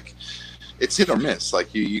 So it's like, it's hit or miss.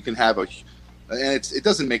 Like you can have and it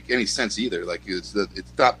doesn't make any sense either. Like it's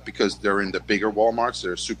not because they're in the bigger Walmarts.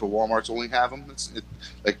 Their super Walmarts only have them.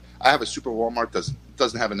 Like I have a super Walmart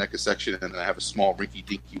doesn't have a NECA section, and I have a small rinky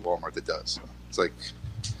dinky Walmart that does. It's like,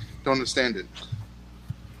 don't understand it.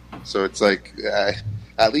 So it's like.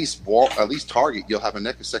 At least Target, you'll have a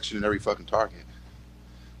NECA section in every fucking Target.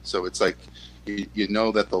 So it's like you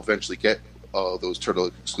know that they'll eventually get those Turtle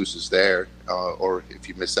exclusives there, or if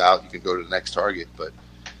you miss out, you can go to the next Target. But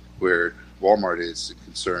where Walmart is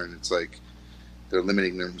concerned, it's like they're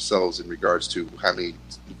limiting themselves in regards to how many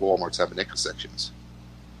Walmarts have NECA sections.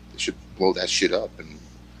 They should blow that shit up and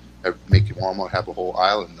make Walmart have a whole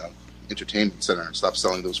aisle in the entertainment center and stop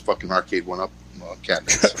selling those fucking arcade one-up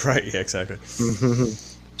cabinets. Right, yeah, exactly.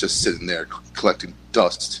 Just sitting there collecting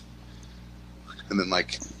dust, and then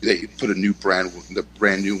like they put the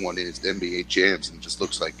brand new one in its NBA Jams, and it just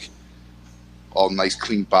looks like all nice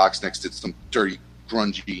clean box next to some dirty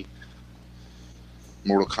grungy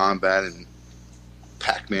Mortal Kombat and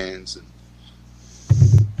Pac-Mans and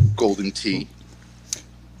Golden Tee.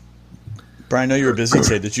 Brian, I know you were busy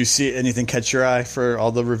today. Did you see anything catch your eye for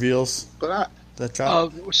all the reveals that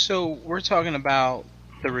dropped? So we're talking about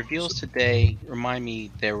the reveals today. Remind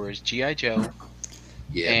me, there was G.I. Joe,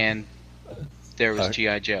 and there was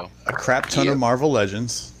G.I. Joe. A crap ton of Marvel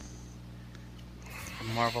Legends.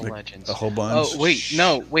 Legends. A whole bunch.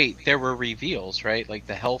 Oh, wait. There were reveals, right? Like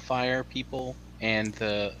the Hellfire people and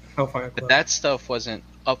the Hellfire Club. But that stuff wasn't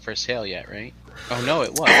up for sale yet, right? Oh, no,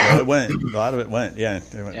 it was. It went. A lot of it went. Yeah,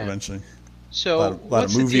 it went eventually. So a lot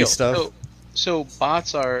of movie stuff. So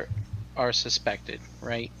bots are suspected,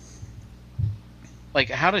 right? Like,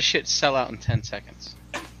 how does shit sell out in 10 seconds?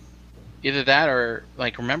 Either that or,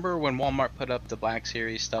 like, remember when Walmart put up the Black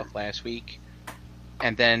Series stuff last week,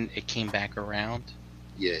 and then it came back around?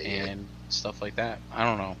 And stuff like that. I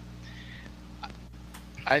don't know.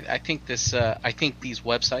 I think I think these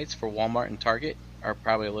websites for Walmart and Target are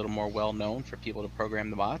probably a little more well known for people to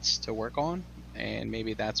program the bots to work on, and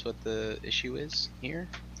maybe that's what the issue is here.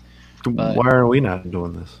 But why are we not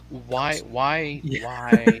doing this? Why?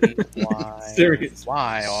 Serious.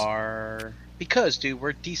 Because, dude,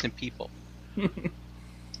 we're decent people.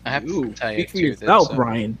 I have to tell you, speak for yourself,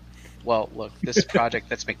 Brian. Well, look, this project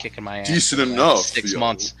that's been kicking my ass decent for the enough, last 6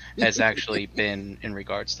 months has actually been in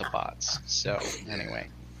regards to bots. So anyway,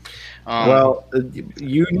 well,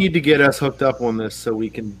 you need to get us hooked up on this so we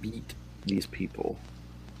can beat these people.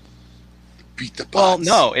 Beat the bots.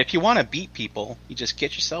 Well, no. If you want to beat people, you just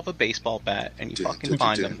get yourself a baseball bat and you fucking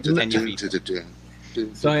find them and you beat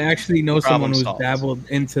them. So I actually know someone who's dabbled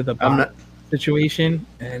into the bot situation,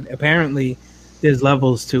 and apparently there's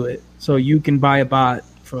levels to it. So you can buy a bot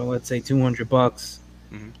for, let's say, $200,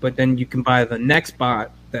 but then you can buy the next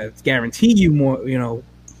bot that's guarantee you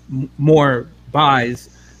more buys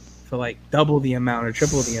for like double the amount or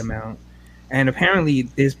triple the amount. And apparently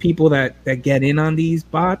there's people that get in on these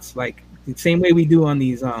bots, like the same way we do on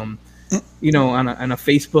these, on a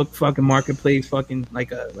Facebook fucking marketplace, fucking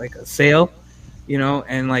like a sale,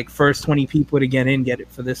 and like first 20 people to get it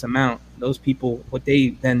for this amount. Those people, what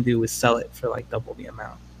they then do is sell it for like double the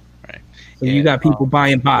amount. Right. So you got people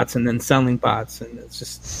buying bots and then selling bots, and it's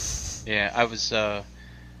just. Yeah,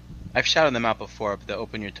 I've shouted them out before, but the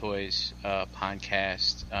Open Your Toys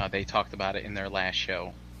podcast, they talked about it in their last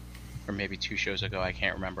show. Or maybe 2 shows ago, I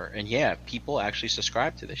can't remember. And yeah, people actually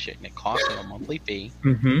subscribe to this shit, and it costs them a monthly fee.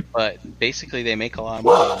 Mm-hmm. But basically, they make a lot of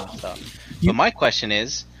money on stuff. But my question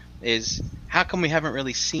is how come we haven't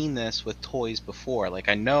really seen this with toys before? Like,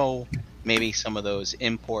 I know maybe some of those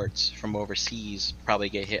imports from overseas probably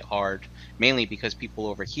get hit hard, mainly because people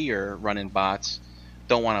over here running bots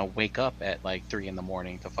don't want to wake up at like 3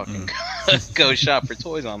 a.m. to fucking go shop for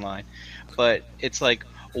toys online. But it's like,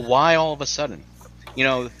 why all of a sudden?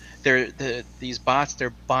 These bots,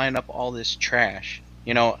 they're buying up all this trash.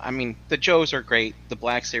 I mean, the Joes are great, the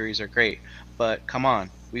Black Series are great, but come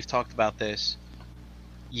on, we've talked about this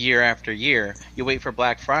year after year. You wait for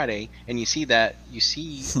Black Friday, and you see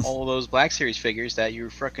all those Black Series figures that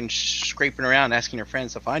you're fucking scraping around asking your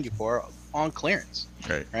friends to find you for on clearance.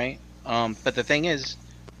 Right? But the thing is,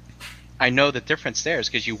 I know the difference there is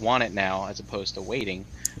because you want it now as opposed to waiting.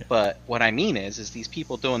 Yeah. But what I mean is these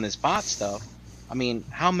people doing this bot stuff, I mean,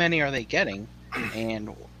 how many are they getting?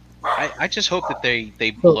 And I just hope that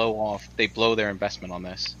they blow their investment on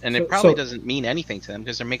this. And it probably doesn't mean anything to them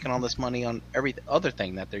because they're making all this money on every other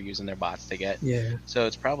thing that they're using their bots to get. Yeah. So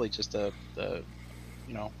it's probably just but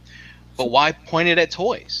why point it at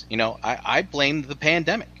toys? I blame the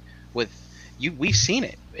pandemic. We've seen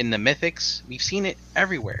it in the Mythics. We've seen it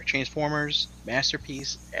everywhere. Transformers,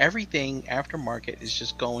 Masterpiece, everything aftermarket is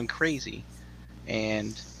just going crazy.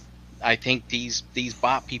 And I think these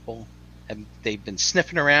bot people they've been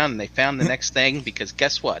sniffing around and they found the next thing, because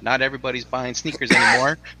guess what? Not everybody's buying sneakers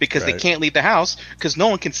anymore because they can't leave the house because no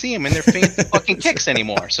one can see them in their fancy fucking kicks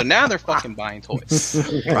anymore. So now they're fucking buying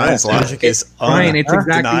toys. Brian's logic is Brian, it's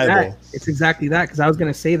exactly undeniable. that. It's exactly that, because I was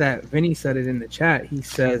going to say that. Vinny said it in the chat. He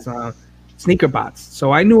says sneaker bots.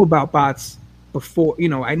 So I knew about bots before.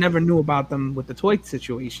 I never knew about them with the toy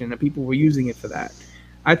situation, and people were using it for that.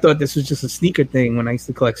 I thought this was just a sneaker thing when I used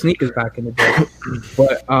to collect sneakers back in the day.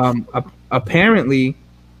 But apparently,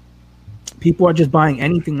 people are just buying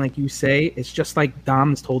anything, like you say. It's just like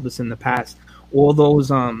Dom's told us in the past. All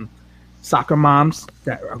those soccer moms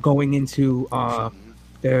that are going into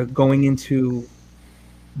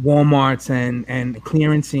Walmarts and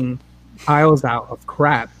clearancing piles out of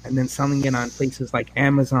crap and then selling it on places like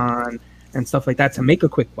Amazon and stuff like that to make a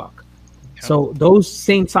quick buck. So those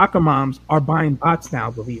same soccer moms are buying bots now,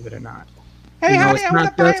 believe it or not. Hey, it's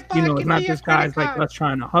not just guys like us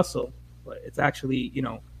trying to hustle, but it's actually,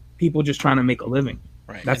 people just trying to make a living.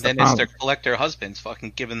 Right. That's and then it's their collector husbands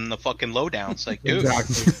fucking giving them the fucking lowdown. It's like, dude.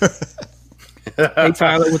 Exactly. Hey,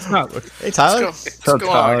 Tyler, what's up? Hey, Tyler. What's going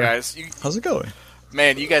on, guys? How's it going?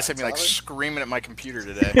 Man, you guys have me like screaming at my computer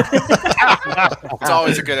today. It's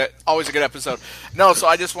always a good episode. No, so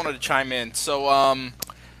I just wanted to chime in. So,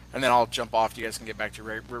 and then I'll jump off. You guys can get back to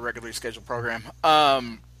your regularly scheduled program.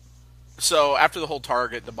 So after the whole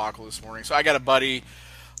Target debacle this morning, so I got a buddy.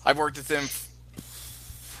 I've worked with him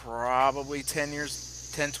probably 12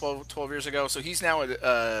 years ago. So he's now at,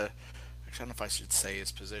 I don't know if I should say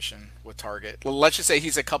his position with Target. Well, let's just say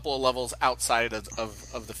he's a couple of levels outside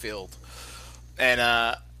of the field.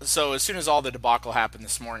 And so as soon as all the debacle happened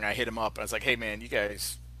this morning, I hit him up. And I was like, hey, man, you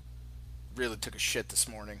guys really took a shit this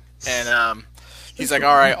morning. And he's like,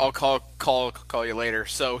 all right, I'll call you later.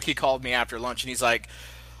 So he called me after lunch, and he's like,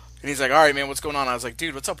 all right, man, what's going on? I was like,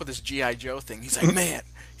 dude, what's up with this G.I. Joe thing? He's like, man.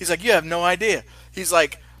 He's like, you have no idea. He's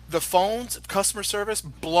like, the phones, customer service,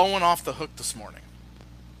 blowing off the hook this morning.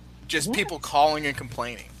 Just people calling and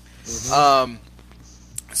complaining. Mm-hmm.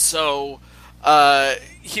 So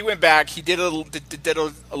he went back. He did a little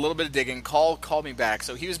bit of digging. Called me back.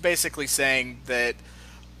 So he was basically saying that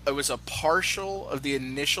it was a partial of the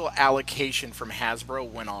initial allocation from Hasbro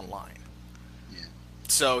went online. Yeah.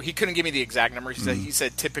 So he couldn't give me the exact number. He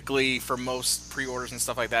said typically for most pre-orders and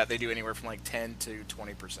stuff like that, they do anywhere from like 10 to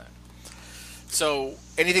 20%. So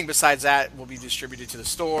anything besides that will be distributed to the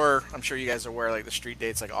store. I'm sure you guys are aware, like the street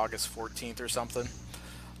date's like August 14th or something.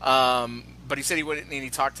 But he said he wouldn't, and he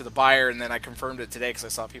talked to the buyer, and then I confirmed it today because I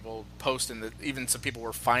saw people posting that even some people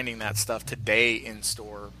were finding that stuff today in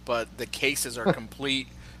store. But the cases are complete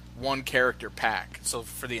one character pack, so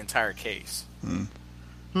for the entire case.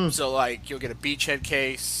 So like you'll get a Beachhead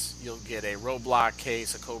case, you'll get a Roadblock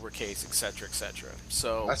case, a Cobra case, etc., etc.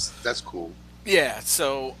 So that's cool. Yeah.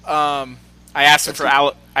 So I asked him for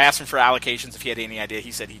allocations if he had any idea.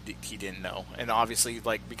 He said he didn't know, and obviously,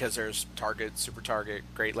 like, because there's Target, Super Target,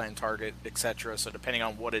 Great Land Target, etc. So depending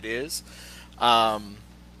on what it is, or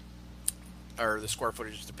the square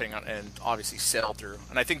footage, depending on, and obviously sell through.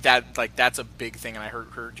 And I think that that's a big thing. And I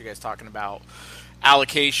heard you guys talking about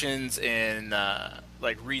allocations and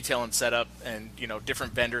like retail and setup, and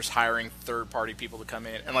different vendors hiring third party people to come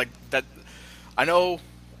in, and like that. I know.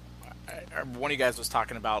 One of you guys was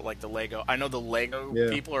talking about like the Lego. I know the Lego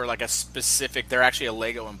people are like a specific. They're actually a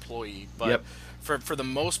Lego employee, but for the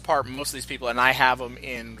most part, most of these people, and I have them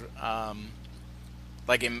in,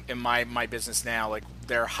 like in my business now. Like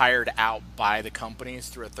they're hired out by the companies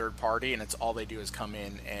through a third party, and it's all they do is come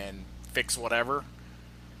in and fix whatever.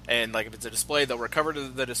 And like if it's a display, they'll recover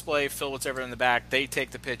the display, fill what's ever in the back. They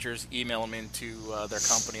take the pictures, email them into their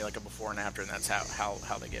company like a before and after, and that's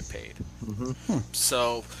how they get paid. Mm-hmm.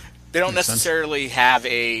 So. They don't necessarily have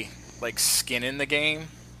a like skin in the game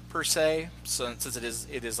per se, since it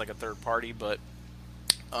is like a third party. But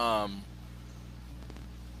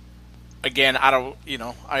again, I don't.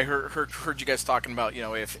 I heard you guys talking about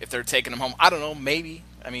if they're taking them home. I don't know. Maybe.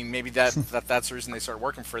 I mean, maybe that's the reason they started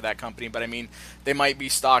working for that company. But I mean, they might be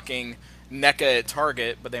stocking NECA at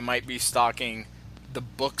Target, but they might be stocking the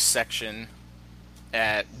book section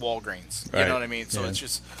at Walgreens. Right. You know what I mean? So it's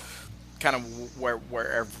just kind of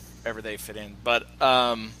wherever they fit in. But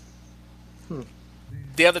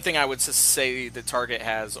the other thing I would say that Target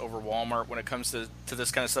has over Walmart when it comes to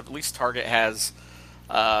this kind of stuff, at least Target has,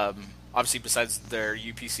 obviously besides their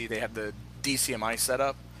UPC, they have the DCMI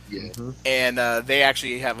setup. Yeah. And they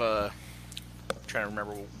actually have a trying to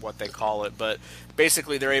remember what they call it, but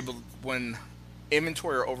basically they're able, when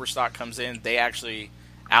inventory or overstock comes in, they actually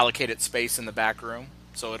allocated space in the back room,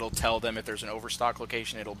 so it'll tell them if there's an overstock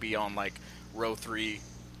location. It'll be on like row 3,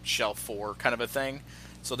 shelf 4 kind of a thing,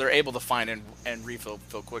 so they're able to find and refill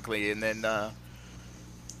quickly. And then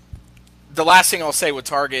the last thing I'll say with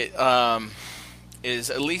Target is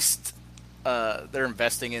at least they're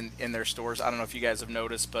investing in their stores. I don't know if you guys have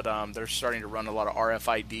noticed, but they're starting to run a lot of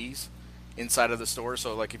RFIDs inside of the store.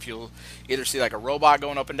 So like if you'll either see like a robot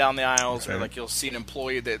going up and down the aisles, or like you'll see an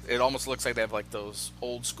employee that it almost looks like they have like those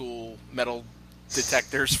old school metal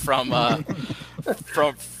detectors from like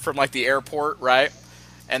the airport, right?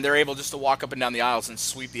 And they're able just to walk up and down the aisles and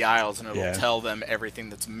sweep the aisles, and it'll tell them everything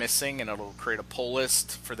that's missing, and it'll create a pull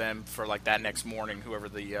list for them for like that next morning, whoever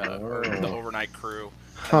the overnight crew,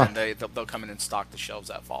 and then they'll come in and stock the shelves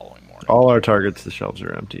that following morning. All our Targets, the shelves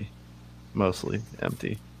are empty, mostly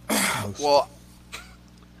empty. Well,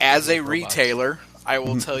 as a retailer, I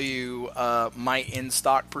will tell you, my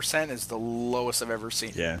in-stock percent is the lowest I've ever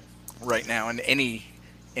seen. Yeah. Right now, in any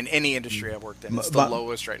industry I've worked in, it's the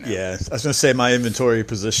lowest right now. Yeah, I was going to say my inventory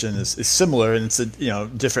position is similar, and it's a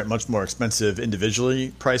different, much more expensive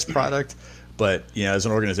individually priced product. But as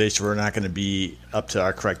an organization, we're not going to be up to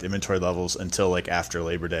our correct inventory levels until like after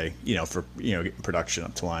Labor Day. For getting production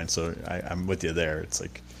up to line. So I'm with you there. It's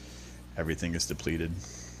like everything is depleted.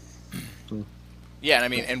 Yeah, and I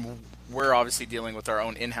mean, and we're obviously dealing with our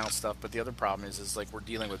own in-house stuff, but the other problem is like we're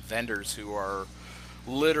dealing with vendors who are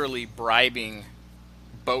literally bribing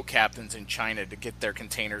boat captains in China to get their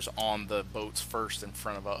containers on the boats first in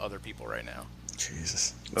front of other people right now.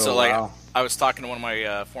 Jesus. So I was talking to one of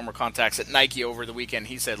my former contacts at Nike over the weekend.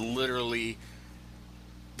 He said literally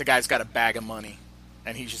the guy's got a bag of money,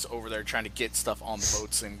 and he's just over there trying to get stuff on the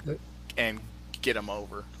boats and get them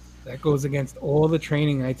over. That goes against all the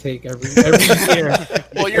training I take every year.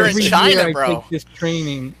 Well, you're in China, bro. I take this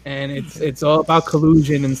training, and it's all about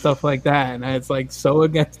collusion and stuff like that, and it's like so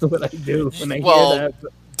against what I do when I hear that.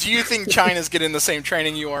 Do you think China's getting the same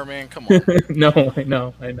training you are, man? Come on. No, I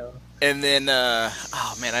know. And then, I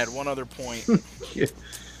had one other point.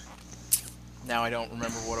 Now I don't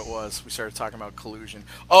remember what it was. We started talking about collusion.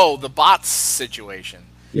 Oh, the bots situation.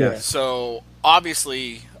 Yeah. So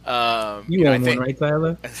obviously, you own one, right,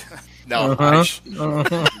 Tyler? No.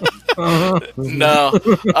 No.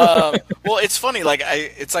 Well, it's funny. Like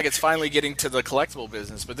it's finally getting to the collectible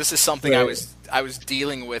business, but this is something I was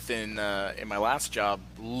dealing with in my last job,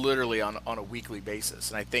 literally on a weekly basis.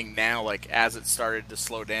 And I think now, like as it started to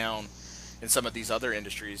slow down in some of these other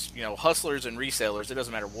industries, hustlers and resellers, it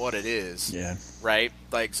doesn't matter what it is. Yeah. Right.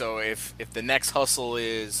 Like so, if the next hustle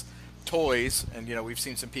is toys, and we've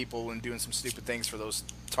seen some people doing some stupid things for those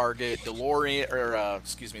Target DeLorean, or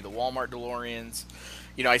the Walmart DeLoreans.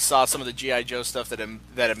 I saw some of the G.I. Joe stuff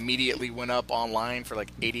that immediately went up online for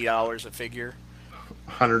like $80 a figure,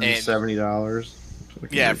 $170.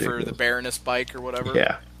 Yeah, for the Baroness bike or whatever.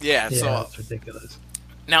 Yeah. So that's ridiculous.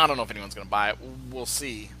 Now I don't know if anyone's going to buy it. We'll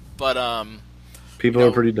see, but people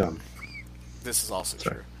are pretty dumb. This is also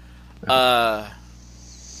true. Yeah.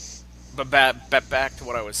 But back to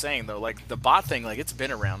what I was saying, though, like the bot thing, like it's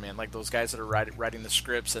been around, man. Like those guys that are writing the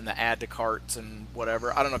scripts and the add to carts and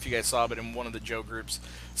whatever. I don't know if you guys saw, but in one of the Joe groups,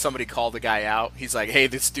 somebody called the guy out. He's like, "Hey,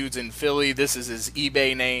 this dude's in Philly. This is his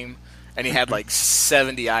eBay name," and he had like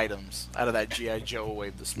 70 items out of that G.I. Joe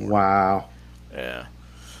wave this morning. Wow. Yeah.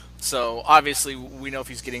 So obviously, we know if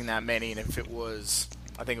he's getting that many, and if it was,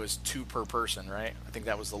 I think it was 2 per person, right? I think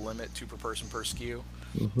that was the limit, 2 per person per SKU.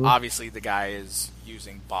 Mm-hmm. Obviously, the guy is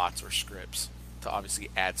using bots or scripts to obviously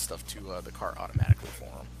add stuff to the cart automatically for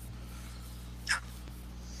him.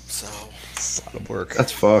 So it's a lot of work.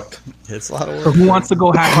 That's fucked. It's a lot of work. So who wants to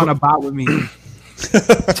go hack on a bot with me?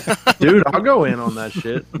 Dude, I'll go in on that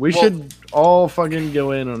shit. We should all fucking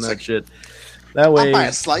go in on that shit. That way, I'll buy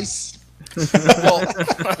a slice.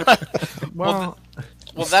 well,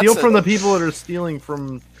 that's steal from the people that are stealing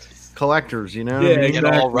from collectors, Yeah, Get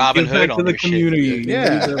exactly. all Robin Give Hood back on to the their community. shit.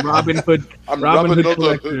 Yeah. The Robin Hood. I'm Robin Hood Robin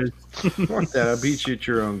collectors. fuck that. I'll beat you at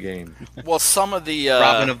your own game. Well, some of the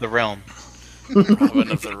Robin of the Realm. Robin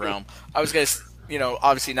of the Realm. I was gonna,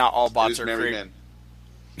 obviously not all bots are created.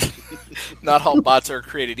 Not all bots are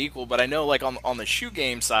created equal, but I know, like on the shoe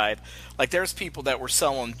game side, like there's people that were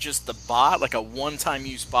selling just the bot, like a one-time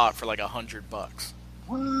use bot for like $100.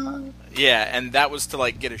 What? Yeah, and that was to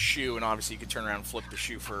like get a shoe, and obviously you could turn around and flip the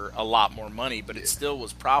shoe for a lot more money, but it still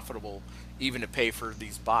was profitable even to pay for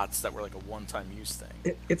these bots that were like a one-time use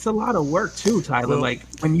thing. It's a lot of work too, Tyler. Like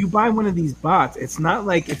when you buy one of these bots, it's not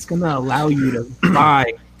like it's going to allow you to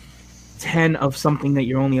buy 10 of something that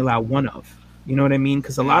you're only allowed 1 of. You know what I mean?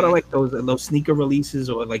 Because a lot of like those sneaker releases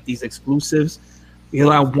or like these exclusives, you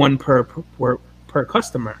allow one per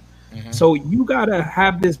customer. Mhm. So you gotta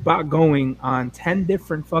have this bot going on 10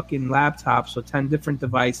 different fucking laptops or 10 different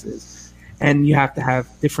devices, and you have to have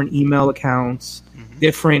different email accounts,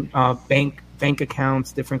 different bank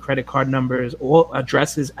accounts, different credit card numbers, all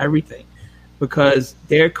addresses, everything, because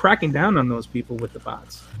they're cracking down on those people with the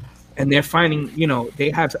bots, and they're finding, they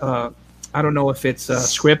have I don't know if it's a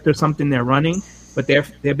script or something they're running, but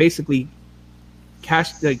they're basically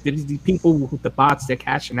these people with the bots, they're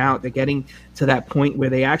cashing out. They're getting to that point where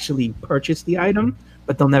they actually purchase the item,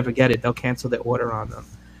 but they'll never get it. They'll cancel the order on them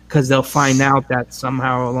because they'll find out that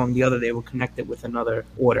somehow along the other they will connect it with another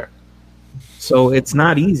order. So it's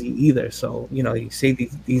not easy either. So you see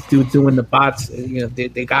these dudes doing the bots.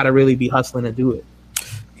 They got to really be hustling to do it.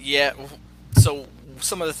 Yeah. So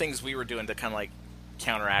some of the things we were doing to kind of like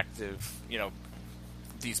counteractive,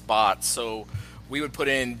 these bots. So we would put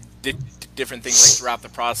in different things like throughout the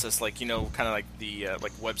process, like kind of like the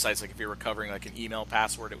like websites, like if you were covering like an email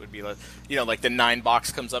password, it would be like like the 9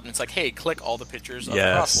 box comes up and it's like, hey, click all the pictures of the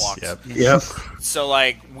crosswalks. Yep. So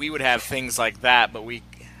like we would have things like that, but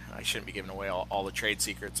I shouldn't be giving away all the trade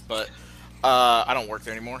secrets, but I don't work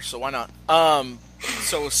there anymore, so why not?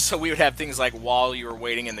 So we would have things like while you were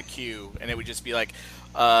waiting in the queue, and it would just be like,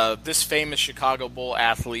 this famous Chicago Bull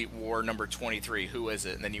athlete wore number 23. Who is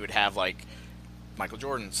it? And then you would have like Michael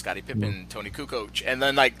Jordan, Scottie Pippen, Tony Kukoc, and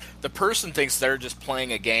then like the person thinks they're just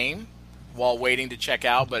playing a game while waiting to check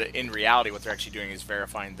out, but in reality, what they're actually doing is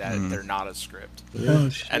verifying that they're not a script. Oh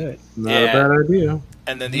shit! And, Not a bad idea.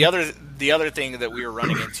 And then the other thing that we were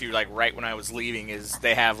running into, like right when I was leaving, is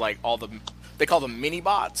they have like they call them mini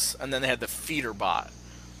bots, and then they had the feeder bot,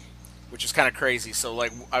 which is kind of crazy. So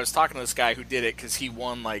like I was talking to this guy who did it because he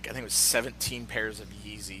won like I think it was 17 pairs of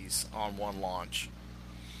Yeezys on one launch.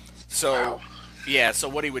 So. Wow. Yeah, so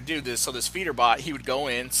what he would do this feeder bot, he would go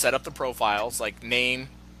in, set up the profiles, like name,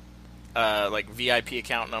 like VIP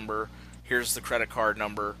account number, here's the credit card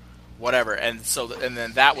number, whatever, and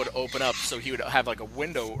then that would open up, so he would have like a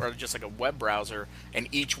window or just like a web browser, and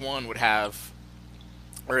each one would have,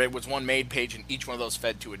 or it was one made page, and each one of those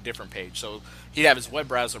fed to a different page. So he'd have his web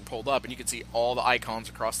browser pulled up, and you could see all the icons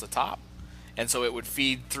across the top. And so it would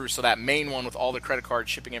feed through, so that main one with all the credit card,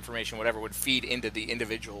 shipping information, whatever, would feed into the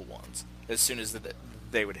individual ones as soon as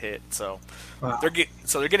they would hit. So Wow. they're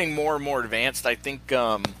getting more and more advanced. I think.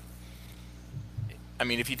 I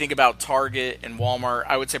mean, if you think about Target and Walmart,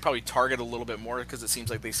 I would say probably Target a little bit more because it seems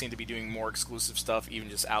like they seem to be doing more exclusive stuff, even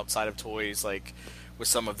just outside of toys, like with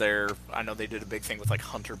some of their. I know they did a big thing with like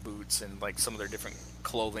hunter boots and like some of their different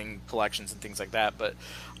clothing collections and things like that. But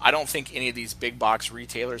I don't think any of these big box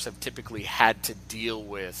retailers have typically had to deal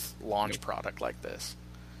with launch product like this.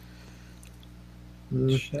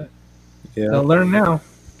 Shit. Yeah. They'll learn now.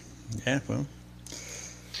 Yeah,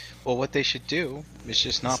 Well, what they should do is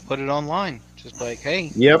just not put it online. Just like,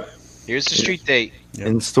 hey, Yep. here's the street date.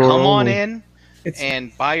 In store. Come on only. in It's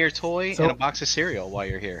and buy your toy So- and a box of cereal while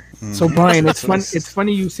you're here. So Brian, it's fun. It's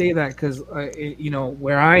funny you say that because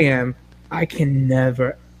where I am, I can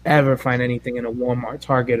never ever find anything in a Walmart,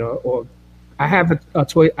 Target, or I have a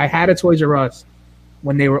toy. I had a Toys R Us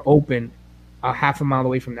when they were open, a half a mile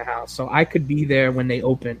away from the house, so I could be there when they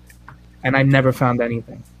opened, and I never found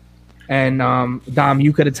anything. And Dom,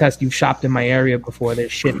 you could attest. You've shopped in my area before.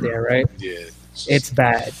 There's shit there, right? Yeah. It's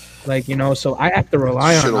bad. Like so I have to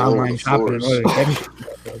rely on Shit all over online the shopping in floors. order to get anything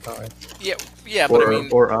all the time. Yeah, but I Or, mean,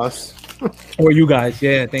 or us. Or you guys,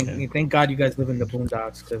 yeah. Thank God you guys live in the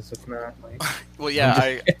boondocks, because if not, like, well,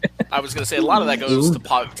 yeah, I was gonna say a lot of that goes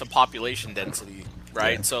to population density,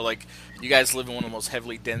 right? Yeah. So like, you guys live in one of the most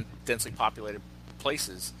heavily densely populated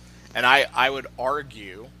places, and I would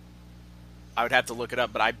argue, I would have to look it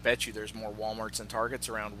up, but I bet you there's more Walmarts and Targets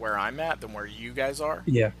around where I'm at than where you guys are,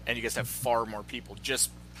 yeah, and you guys have far more people.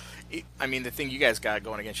 I mean, the thing you guys got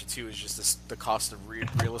going against you too is just the cost of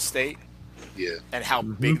real estate. Yeah. And how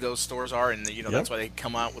big those stores are, and that's why they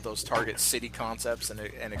come out with those Target City concepts and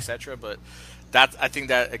etc. But I think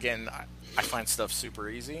that again, I find stuff super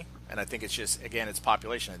easy, and I think it's just it's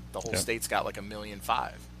population. The whole state's got like 1.5 million.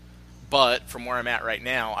 But from where I'm at right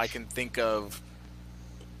now, I can think of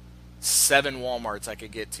 7 Walmarts I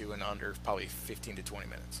could get to in under probably 15 to 20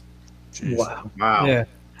 minutes. Jeez. Wow. yeah.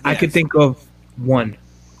 I could think of one.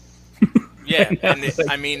 Yeah, and it's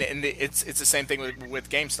the same thing with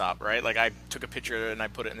GameStop, right? Like I took a picture and I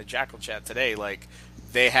put it in the Jackal chat today. Like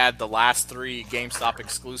they had the last 3 GameStop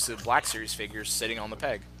exclusive Black Series figures sitting on the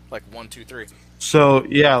peg, like 1, 2, 3. So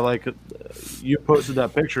yeah, like you posted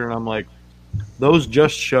that picture, and I'm like, those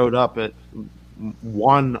just showed up at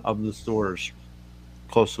one of the stores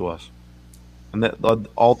close to us. And that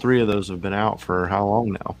all three of those have been out for how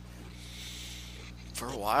long now? For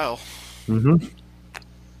a while. Mm-hmm.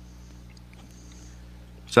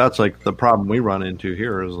 So that's like the problem we run into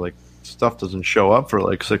here is like stuff doesn't show up for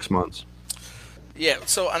like 6 months. Yeah,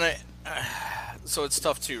 so so it's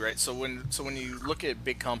tough too, right? So when you look at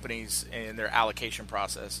big companies and their allocation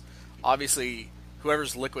process, obviously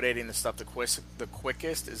whoever's liquidating the stuff the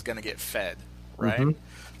quickest is going to get fed, right? Mhm.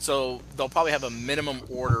 So they'll probably have a minimum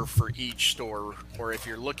order for each store, or if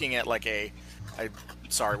you're looking at like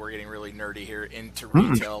sorry, we're getting really nerdy here into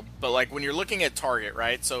retail, but like when you're looking at Target,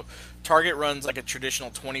 right? So Target runs like a traditional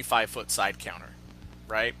 25-foot side counter,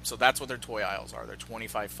 right? So that's what their toy aisles are. They're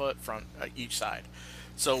 25 foot front each side.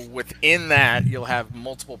 So within that, you'll have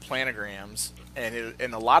multiple planograms,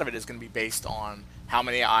 and a lot of it is going to be based on how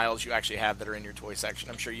many aisles you actually have that are in your toy section.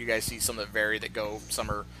 I'm sure you guys see some that vary that go, some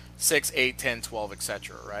are 6, 8, 10, 12,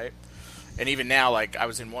 etc., right? And even now, like I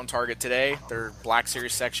was in one Target today, their Black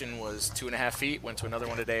Series section was 2.5 feet, went to another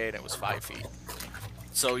one today, and it was 5 feet.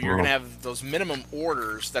 So you're going to have those minimum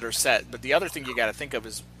orders that are set. But the other thing you got to think of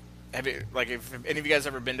is, if any of you guys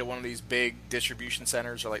ever been to one of these big distribution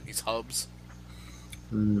centers or like these hubs?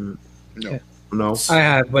 No. No. I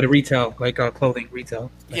have, but a retail, like clothing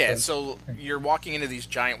retail. Yeah, so you're walking into these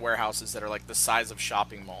giant warehouses that are like the size of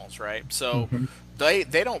shopping malls, right? So they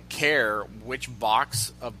don't care which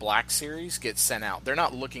box of Black Series gets sent out. They're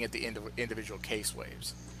not looking at the individual case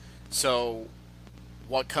waves. So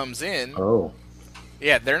what comes in... Oh.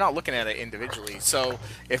 Yeah, they're not looking at it individually. So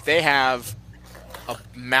if they have a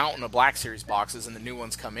mountain of Black Series boxes and the new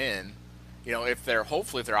ones come in, you know,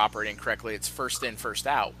 hopefully if they're operating correctly, it's first in, first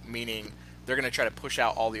out, meaning they're going to try to push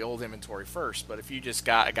out all the old inventory first. But if you just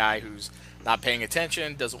got a guy who's not paying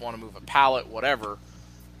attention, doesn't want to move a pallet, whatever,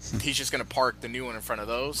 he's just going to park the new one in front of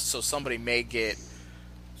those. So somebody may get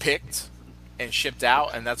picked and shipped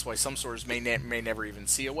out, and that's why some stores may never even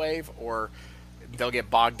see a wave, or they'll get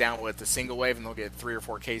bogged down with the single wave and they'll get 3 or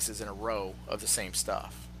 4 cases in a row of the same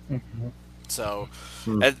stuff. So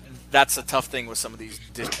that's a tough thing with some of these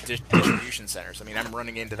distribution centers. I mean, I'm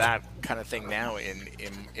running into that kind of thing now in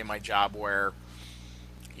my job where,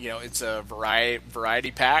 you know, it's a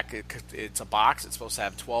variety pack. It's a box. It's supposed to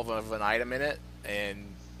have 12 of an item in it, and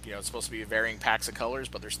you know it's supposed to be varying packs of colors.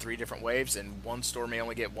 But there's 3 different waves, and one store may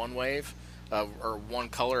only get one wave or one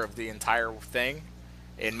color of the entire thing.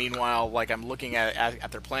 And meanwhile, like I'm looking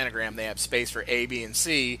at their planogram, they have space for A, B, and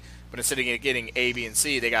C. But instead of getting A, B, and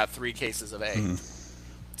C, they got 3 cases of A.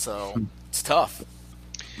 So it's tough.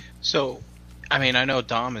 So, I mean, I know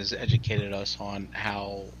Dom has educated us on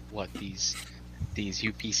how these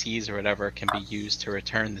UPCs or whatever can be used to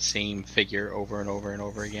return the same figure over and over and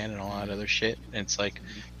over again and all that other shit. And it's like,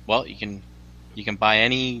 well, you can buy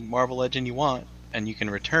any Marvel Legend you want, and you can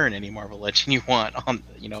return any Marvel Legend you want on,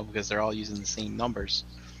 you know, because they're all using the same numbers.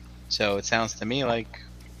 So it sounds to me like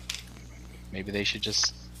maybe they should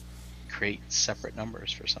just create separate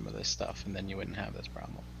numbers for some of this stuff, and then you wouldn't have this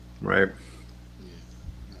problem. Right.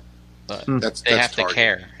 But That's they have to Target.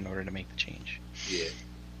 care in order to make the change. Yeah.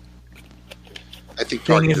 I think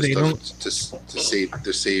Thing Target is, they just doesn't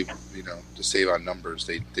to save on numbers.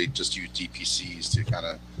 They just use DPCs to kind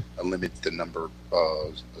of limit the number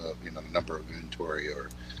of inventory or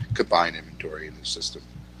combine inventory in the system.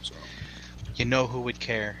 So You know who would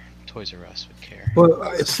care? Toys R Us would care. Well,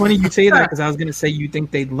 it's funny you say that because I was going to say you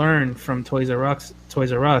think they'd learn from Toys R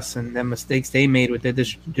Us and the mistakes they made with their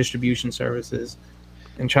distribution services,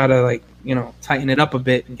 and try to, like, you know, tighten it up a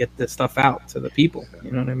bit and get the stuff out to the people.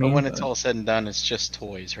 You know what I mean? But when it's all said and done, it's just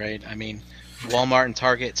toys, right? I mean, Walmart and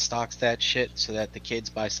Target stocks that shit so that the kids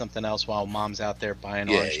buy something else while mom's out there buying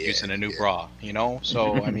orange juice and a new bra, you know?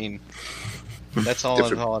 So, I mean, that's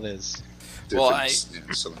all it is. Well,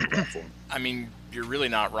 selling platform. I mean, you're really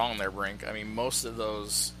not wrong there, Brink. I mean, most of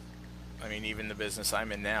those, I mean, even the business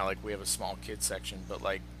I'm in now, like we have a small kids section, but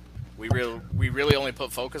like we really only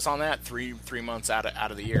put focus on that three months out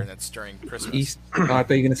of the year, and that's during Christmas. Easter. Oh, I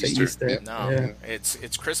thought you were going to say Easter. No, Yeah.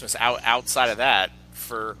 it's Christmas. Outside of that,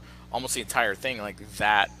 for almost the entire thing, like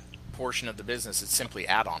that portion of the business, it's simply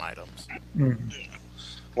add-on items.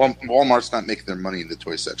 Well, Walmart's not making their money in the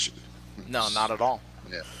toy section. No, not at all.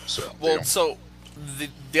 Yeah. So Well, so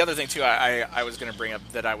the other thing too, I was going to bring up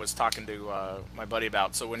that I was talking to my buddy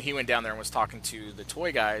about. So when he went down there and was talking to the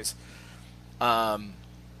toy guys, he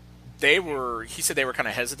said they were kind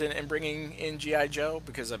of hesitant in bringing in G.I. Joe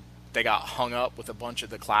because they got hung up with a bunch of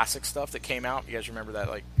the classic stuff that came out. You guys remember that,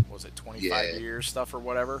 like, was it 25 years stuff or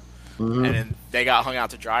whatever? And then they got hung out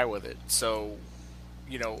to dry with it. So,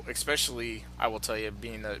 you know, especially I will tell you,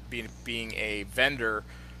 being a vendor,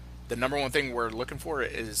 the number one thing we're looking for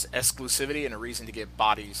is exclusivity and a reason to get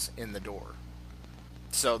bodies in the door.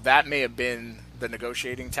 So that may have been the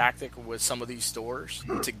negotiating tactic with some of these stores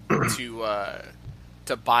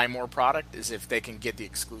to buy more product, is if they can get the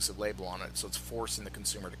exclusive label on it. So it's forcing the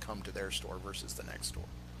consumer to come to their store versus the next store.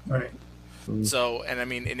 Right. So,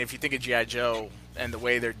 and if you think of G.I. Joe and the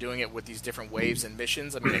way they're doing it with these different waves and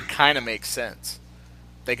missions, it kind of makes sense.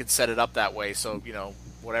 They could set it up that way. So,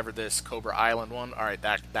 whatever this Cobra Island one, all right,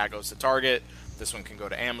 that goes to Target. This one can go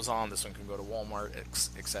to Amazon. This one can go to Walmart,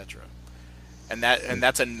 etc. And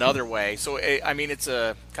that's another way. So, it's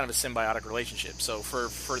a kind of a symbiotic relationship. So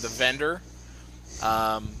for the vendor,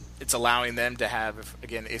 it's allowing them to have,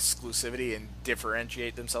 again, exclusivity and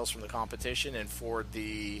differentiate themselves from the competition. And for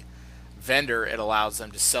the vendor, it allows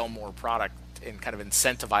them to sell more product and kind of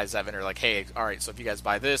incentivize that vendor. Like, hey, all right, so if you guys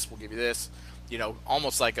buy this, we'll give you this.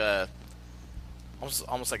 Almost like a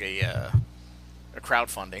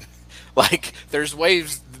crowdfunding. Like, there's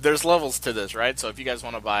levels to this, right? So if you guys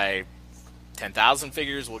want to buy 10,000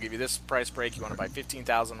 figures, we'll give you this price break. You want to buy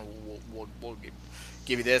 15,000, we'll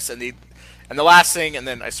give you this. And the last thing, and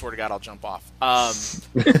then I swear to God, I'll jump off.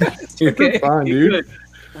 You're fine, dude.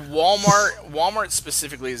 Walmart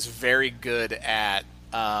specifically is very good at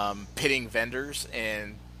pitting vendors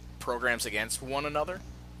and programs against one another.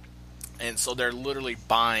 And so they're literally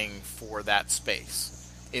buying for that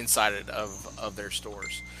space inside of their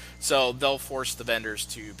stores. So they'll force the vendors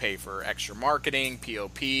to pay for extra marketing,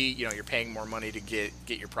 POP. You're paying more money to get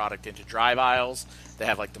your product into drive aisles. They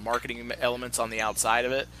have like the marketing elements on the outside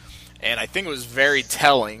of it. And I think it was very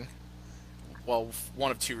telling. Well,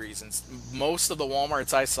 one of two reasons. Most of the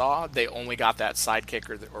Walmarts I saw, they only got that sidekick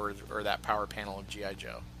or that power panel of G.I.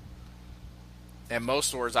 Joe. And most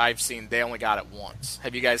stores I've seen, they only got it once.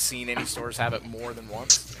 Have you guys seen any stores have it more than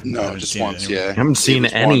once? No, just once. Yeah, I haven't seen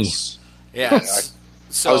any. Once. Yeah,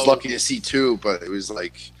 I was lucky to see two, but it was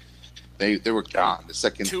like they were gone. The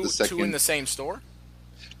second, two in the same store.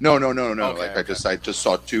 No. Okay, I just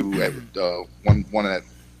saw two at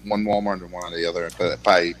one Walmart and one on the other. But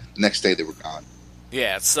by the next day, they were gone.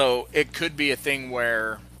 Yeah, so it could be a thing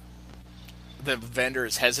where the vendor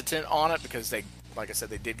is hesitant on it because they, like I said,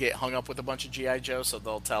 they did get hung up with a bunch of G.I. Joe, so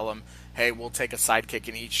they'll tell them, hey, we'll take a sidekick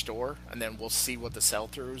in each store, and then we'll see what the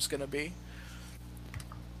sell-through is going to be.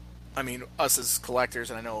 Us as collectors,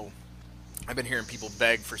 and I know I've been hearing people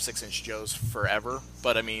beg for 6-inch Joes forever,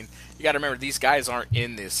 but you got to remember, these guys aren't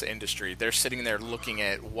in this industry. They're sitting there looking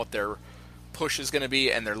at what their push is going to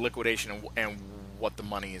be and their liquidation and what the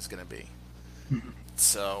money is going to be.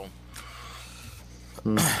 So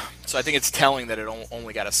I think it's telling that it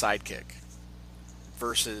only got a sidekick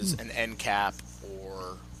versus an end cap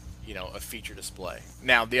or a feature display.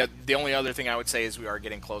 Now the only other thing I would say is we are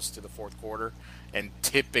getting close to the fourth quarter, and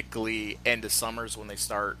typically end of summers when they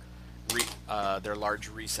start their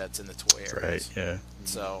large resets in the toy areas. Right. Yeah.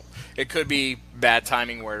 So it could be bad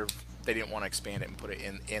timing where they didn't want to expand it and put it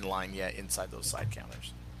in line yet inside those side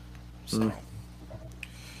counters. So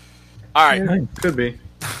all right, Yeah. Could be.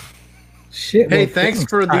 Shit. Hey, well, thanks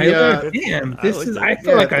for the. Tyler. Damn, I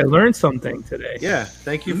feel like I learned something today. Yeah,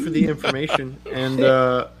 thank you for the information, and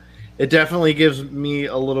it definitely gives me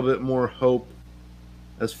a little bit more hope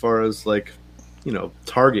as far as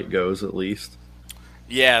Target goes, at least.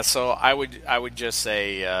 Yeah, so I would just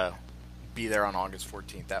say be there on August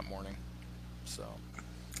 14th that morning. So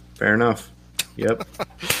Fair enough. Yep.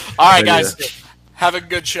 all right, guys, have a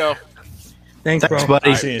good show. Thanks, bro.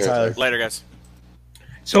 buddy. See you, Tyler. Later, guys.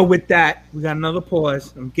 So with that, we got another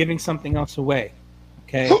pause. I'm giving something else away.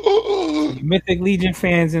 Okay, you Mythic Legion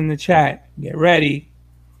fans in the chat, get ready,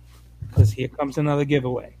 because here comes another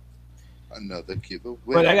giveaway. Another giveaway.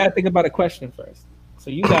 But I gotta think about a question first.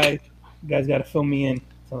 So you guys got to fill me in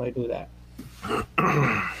until I do that.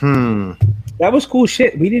 That was cool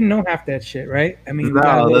shit. We didn't know half that shit, right? We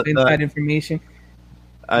got a little inside information.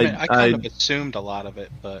 I kind of assumed a lot of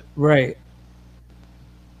it, but Right.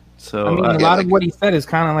 So a lot of what he said is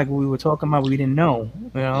kind of like what we were talking about. We didn't know,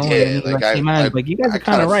 Yeah, you guys are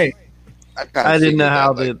kind of right. I didn't know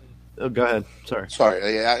how the. Oh, go ahead.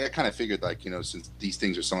 Sorry. I kind of figured since these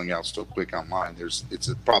things are selling out so quick online,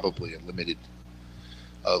 probably a limited,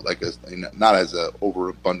 not as a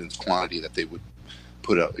overabundance quantity that they would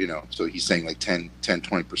put up. So he's saying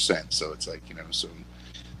 10-20%. So it's so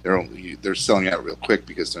they're selling out real quick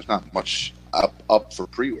because there's not much up for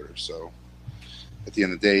pre-order. So at the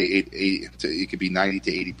end of the day, it could be 90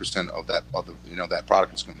 to 80% of that that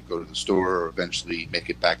product is going to go to the store or eventually make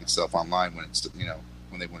it back itself online when it's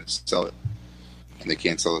when they want to sell it, and they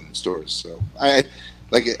can't sell it in the stores. So like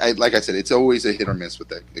I said, it's always a hit or miss with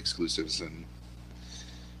the exclusives, and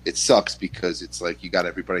it sucks because it's you got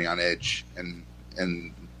everybody on edge and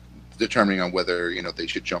determining on whether they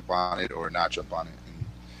should jump on it or not jump on it. And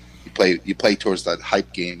You play towards that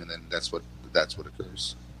hype game, and then that's what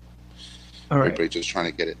occurs. All right. Everybody's just trying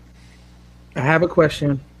to get it. I have a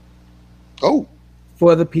question Oh,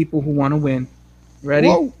 for the people who want to win. Ready?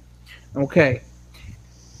 whoa! Okay.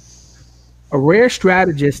 A rare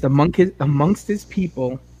strategist amongst his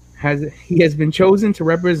people has been chosen to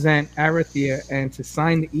represent Arathea and to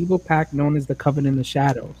sign the evil pact known as the Covenant of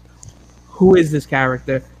Shadows. Who is this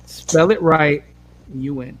character? Spell it right,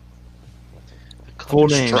 you win. Full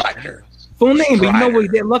name. Striker. Full name, but you know Strider.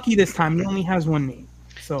 what? They're lucky this time. He only has one name.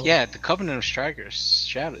 So Yeah, the Covenant of Strikers.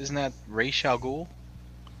 Shadow, isn't that Ra's al Ghul?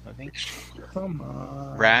 I think. come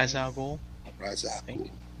on. Raz al Ghul? Rise up.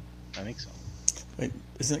 I think so. Wait,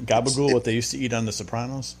 isn't gabagool what they used to eat on The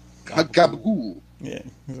Sopranos? Gabagool. Yeah,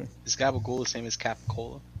 Is Gabagool the same as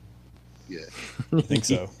Capicola? Yeah. I think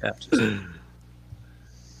so.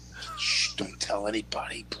 Shh, don't tell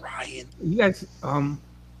anybody, Brian. You guys,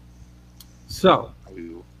 so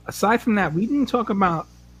Oh, aside from that, we didn't talk about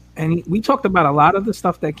any. We talked about a lot of the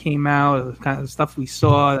stuff that came out, the kind of stuff we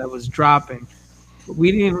saw that was dropping. But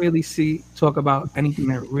we didn't really talk about anything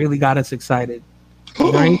that really got us excited.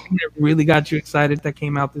 Is there anything that really got you excited that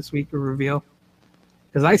came out this week or reveal?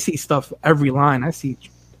 Because I see stuff every line. I see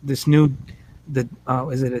this new,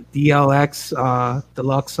 is it a DLX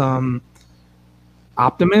deluxe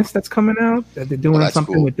Optimus that's coming out? That they're doing that's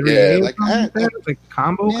something cool. with 3A Yeah, or like, something like that? It's like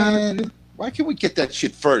combo kind of. Man, why can't we get that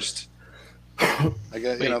shit first? Those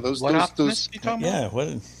what those Optimus you talking about? Yeah,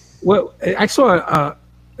 what? Well, I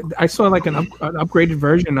saw like an upgraded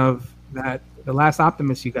version of that. The last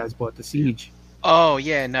Optimus you guys bought, the Siege. Oh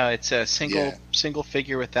yeah, no, it's a Yeah. single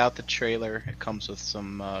figure without the trailer. It comes with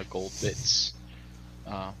some gold bits.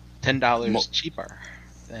 $10 cheaper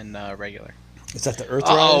than regular. Is that the Earthrise?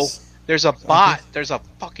 Oh, there's a bot. There's a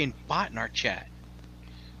fucking bot in our chat.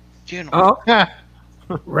 Oh,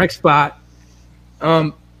 Rexbot.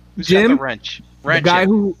 Who's Jim, got the wrench?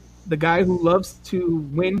 the guy who loves to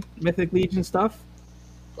win Mythic Legion stuff,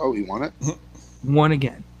 Oh, he won it. won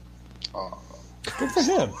again. Oh, Good for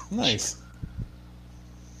him. Nice.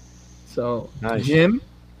 So, Nice. Jim,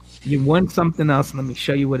 you won something else. Let me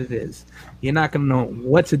show you what it is. You're not gonna know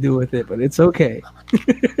what to do with it, but it's okay.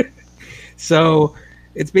 So,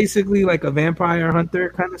 it's basically like a vampire hunter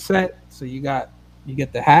kind of set. So you get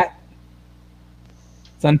the hat.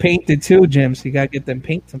 It's unpainted too, Jim. So you gotta get them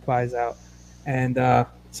paint supplies out and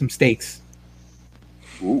some steaks.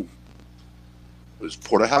 ooh. Was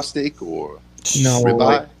porterhouse steak or No, ribeye?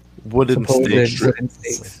 like Wooden supposed steak. wooden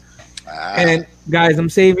steaks. Ah, And guys, I'm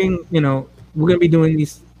saving. We're gonna be doing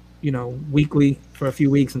these, weekly for a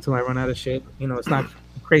few weeks until I run out of shit. It's not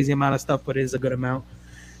a crazy amount of stuff, but it is a good amount.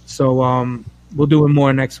 So we'll do it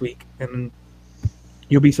more next week, and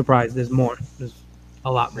you'll be surprised. There's more. There's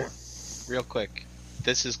a lot more. Real quick,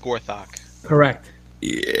 this is Gorthok. Correct.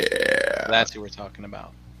 Yeah. That's who we're talking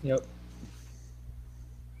about. Yep.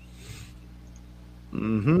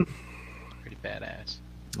 Mm-hmm. Pretty badass.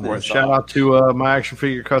 Shout out to my action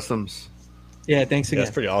figure customs. Yeah. Thanks Yeah, again.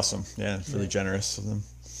 that's pretty awesome. Yeah, it's really generous of them.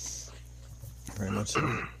 Very much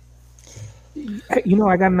so. Hey,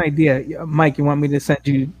 I got an idea, Mike. You want me to send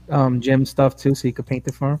you Jim stuff too, so you could paint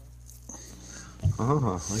it for him?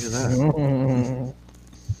 Oh, look at that.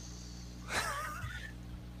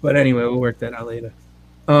 But anyway, we'll work that out later.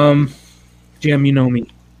 Jim, you know me.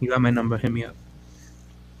 You got my number. Hit me up.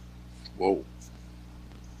 whoa.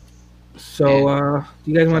 So,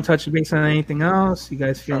 do you guys want to touch base on anything else? You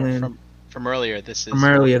guys feeling? From earlier, this is From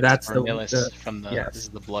earlier, that's Armilis the- from the yes. this is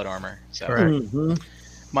the blood armor. So Correct.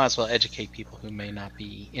 might as well educate people who may not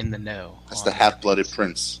be in the know. That's on the half-blooded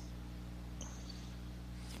prince.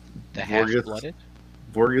 the half-blooded.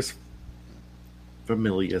 Vorgus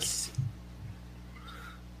Familius.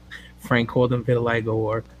 Frank called him vitiligo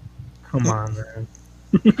work. Come on,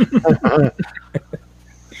 man.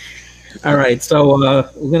 All right, so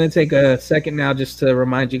we're gonna take a second now just to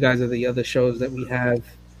remind you guys of the other shows that we have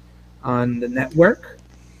on the network.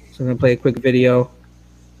 So I'm gonna play a quick video.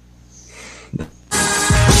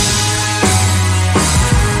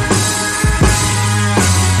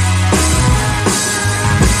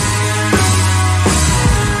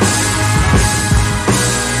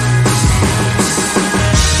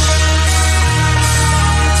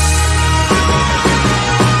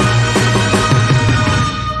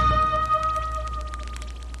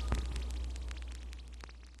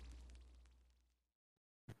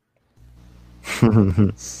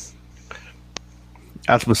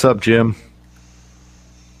 That's what's up, Jim.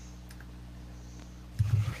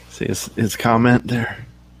 See his comment there.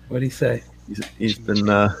 What'd he say? He's been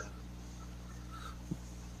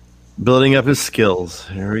Building up his skills.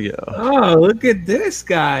 Here we go. Oh, look at this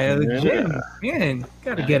guy. The Yeah. gym. Man,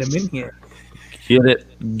 gotta get him in here. Get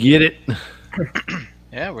it. Get it.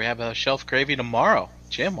 Yeah, we have a shelf gravy tomorrow.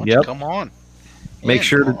 Jim, why don't Yep. you come on? Make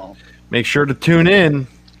In. sure to tune in.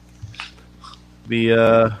 Be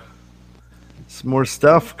some more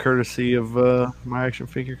stuff courtesy of My Action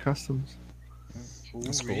Figure Customs. Ooh,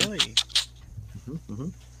 That's cool. really? Mm-hmm.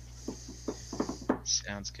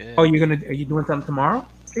 Sounds good. Oh, are you doing something tomorrow,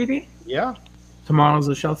 3D? Yeah. Tomorrow's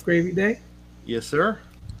a shelf gravy day? Yes, sir.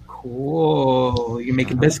 Cool. You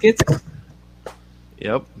making biscuits?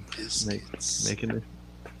 Yep. Biscuits. Making it.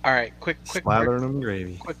 All right, quick, Slathering them in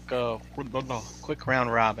gravy. quick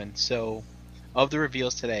round robin. So, of the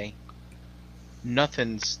reveals today,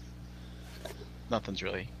 nothing's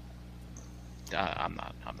really. I'm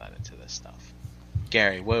not into this stuff.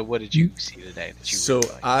 Gary, what did you see today that you So really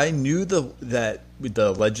liked? I knew that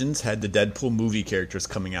the Legends had the Deadpool movie characters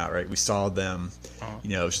coming out, right? We saw them. Uh-huh. You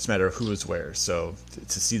know, it's just a matter of who was where. So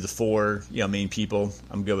to see the four, main people,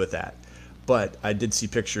 I'm good with that. But I did see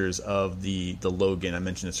pictures of the Logan. I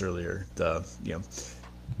mentioned this earlier.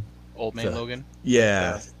 Old Man the- Logan.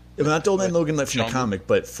 Yeah, well, not the old man Logan from the John- comic,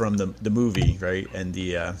 but from the movie, right? And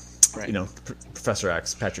the Right. Professor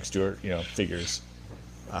X, Patrick Stewart, figures,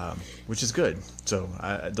 which is good. So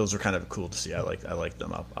those are kind of cool to see. I like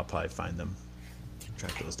them. I'll probably find them,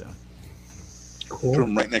 track those down. Cool.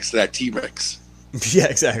 From right next to that T-Rex. Yeah,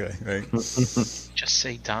 exactly. Right. Just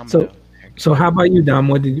say Domino. So how about you, Dom?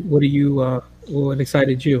 What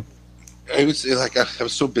excited you? It was like I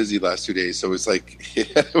was so busy the last 2 days, so it's like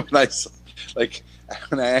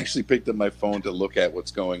when I actually picked up my phone to look at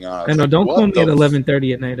what's going on. I know. was Don't like, call what me at the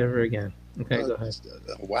 11:30 at night ever again. Okay, go ahead.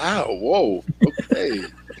 Wow! Whoa! Okay.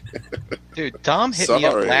 Dude, Dom hit me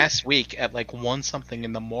up Sorry. last week at like 1 something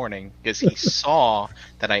in the morning because he saw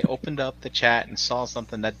that I opened up the chat and saw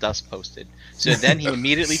something that Dust posted. So then he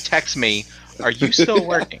immediately texts me, "Are you still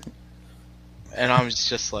working?" And I was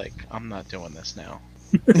just like, "I'm not doing this now."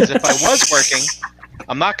 Because if I was working,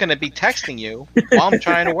 I'm not going to be texting you while I'm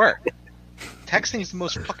trying to work. Texting is the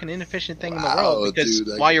most fucking inefficient thing in the Wow, world because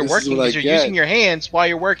dude, while you're this is working, what I because you're get. using your hands while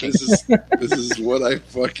you're working. This is what I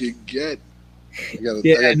fucking get. I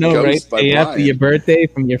got No, right? ghost by Day after Brian. your birthday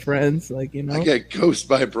from your friends, I know. get ghost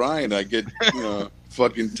by Brian. I get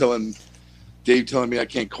fucking Dave telling me I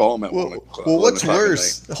can't call him at 1 o'clock. Well, what's 11 o'clock at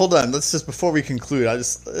worse? Hold on. Let's just before we conclude.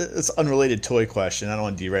 It's an unrelated toy question. I don't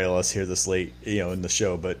want to derail us here this late, in the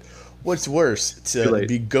show. But what's worse, Too to late.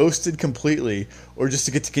 be ghosted completely, or just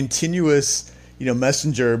to get the continuous,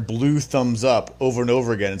 messenger blue thumbs up over and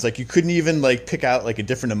over again? It's like you couldn't even pick out a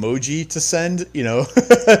different emoji to send. You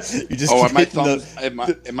just Oh, keep am I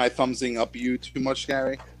hitting am I thumbsing up you too much,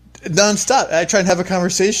 Gary? nonstop. I try and have a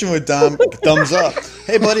conversation with Dom. Thumbs up.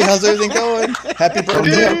 Hey, buddy, how's everything going? Happy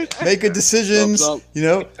birthday. Make good decisions. Thumbs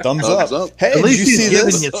Thumbs Thumbs up. up. Hey, At did least you he's see giving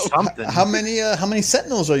this? you something. How many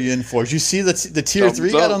Sentinels are you in for? Did you see the tier Thumbs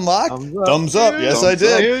 3 got up. unlocked? Thumbs up. Thumbs up. Yes, I Thumbs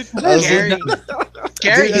did. Dude, I was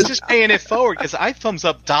Gary, Dude, he's just paying it forward because I thumbs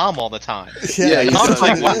up Dom all the time. Yeah, And I'm he's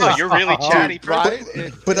like, like, wow, you're really chatty. Brian,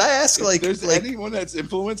 But I ask if there's anyone that's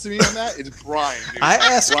influencing me on that, it's Brian. Dude. I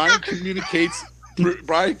ask-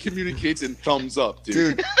 Brian communicates in thumbs up,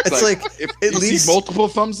 dude. Dude, it's like, if at you least- see multiple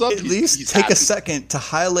thumbs up, at least he's take happy. a second to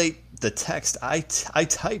highlight the text I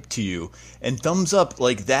type to you and thumbs up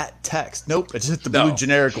that text. Nope, I just hit the blue No,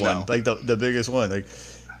 generic no. one, the biggest one.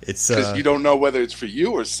 It's Because you don't know whether it's for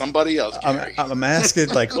you or somebody else, Gary. I'm asking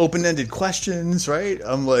open-ended questions, right?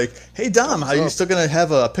 I'm like, hey Dom, are you still gonna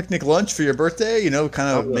have a picnic lunch for your birthday? Kind of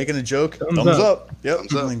Thumbs up. making a joke. Thumbs Thumbs up. up. Yep.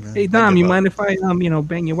 Thumbs up. I'm like, Hey I Dom, give you up. mind if I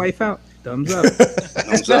bang your wife out? Thumbs up.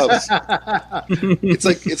 Thumbs up.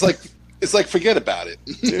 It's like forget about it.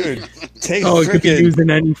 Dude, take Oh, it could be frickin' used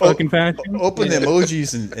in any fucking fashion. open the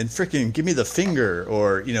emojis and freaking give me the finger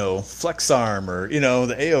or flex arm or the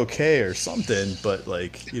AOK or something. But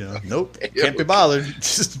nope, can't be bothered.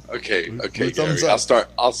 Just Okay, Thumbs Gary.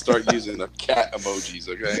 up. I'll start using the cat emojis.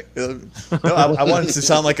 Okay. no, I want it to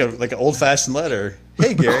sound like an old fashioned letter.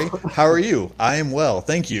 Hey Gary, how are you? I am well,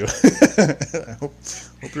 thank you. I hope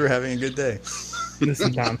you're having a good day.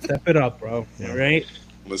 Listen, Dom, step it up, bro. All right?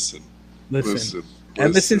 Listen.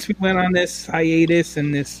 Ever since we went on this hiatus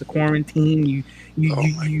and this quarantine, you Oh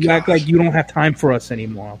my act like gosh. you don't have time for us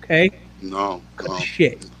anymore, okay? No.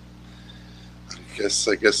 Shit.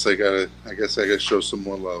 I guess I gotta show some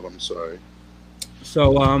more love. I'm sorry.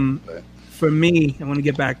 So, for me, I want to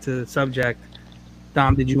get back to the subject.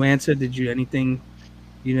 Dom, did you answer? Did you anything?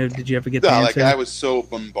 Did you ever get the No, answer? I was so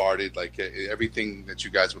bombarded. Everything that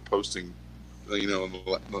you guys were posting, in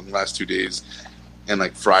the last 2 days,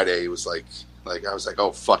 and Friday was like I was like,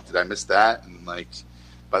 oh fuck, did I miss that? And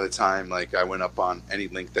by the time like I went up on any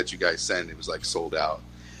link that you guys send, it was like sold out.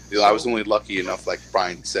 I was only lucky enough, like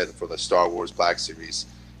Brian said, for the Star Wars Black Series.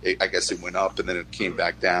 I guess it went up and then it came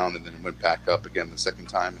back down and then it went back up again the second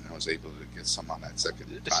time, and I was able to get some on that second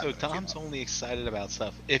time. So Tom's only excited about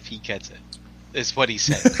stuff if he gets it, is what he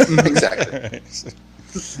said. Exactly.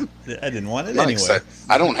 I didn't want it I'm not anyway. excited.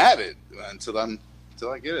 I don't have it until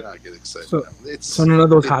I get it. I get excited. So none of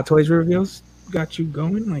those Hot Toys reveals got you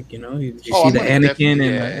going? Like, you know, did you see the Anakin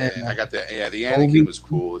and I got the Anakin Obi? was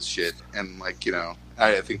cool as shit, and like, you know,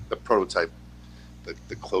 I think the prototype,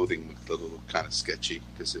 the clothing looked a little kind of sketchy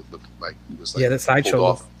because it looked like it was like the sideshow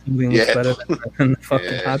pulled looks better than the fucking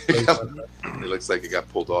Yeah. Hot Toys one. It looks like it got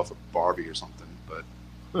pulled off of Barbie or something. But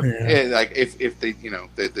Yeah. yeah, like if they, you know,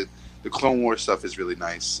 the Clone Wars stuff is really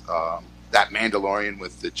nice. That Mandalorian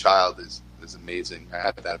with the child is amazing. I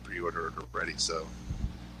had that pre-ordered already, so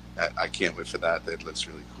I can't wait for that. That looks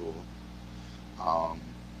really cool.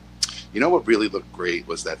 You know what really looked great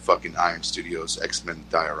was that fucking Iron Studios X-Men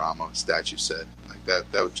diorama statue set. Like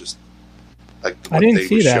that was just like I what didn't they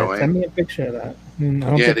see were that. showing. Send me a picture of that. I don't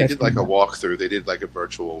Yeah, think they I've did like seen a that. walkthrough. They did like a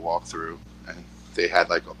virtual walkthrough, and they had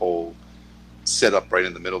like a whole setup right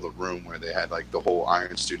in the middle of the room where they had like the whole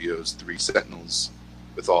Iron Studios 3 Sentinels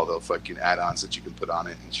with all the fucking add-ons that you can put on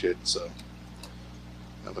it and shit. So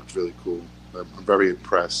that looked really cool. I'm very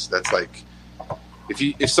impressed. That's like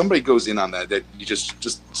if somebody goes in on that you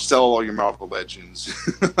just sell all your Marvel Legends,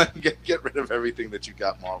 get rid of everything that you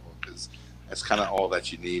got Marvel, because that's kind of all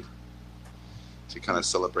that you need to kind of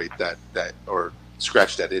celebrate that or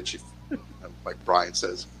scratch that itch, like Brian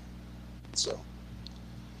says. So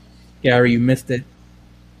Gary, you missed it.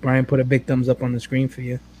 Brian put a big thumbs up on the screen for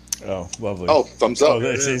you. Oh, lovely. oh, thumbs up. Oh,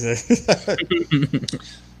 that's easy.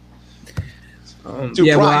 Dude,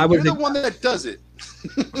 yeah, Brian, well, I was you're the one that does it.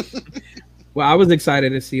 I was excited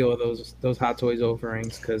to see all those Hot Toys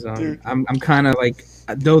offerings because Dude. I'm kind of like,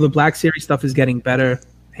 though the Black Series stuff is getting better,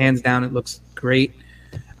 hands down, it looks great.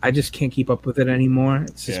 I just can't keep up with it anymore.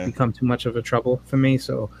 It's just become too much of a trouble for me.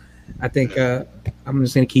 So I think I'm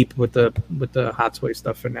just gonna keep with the Hot Toy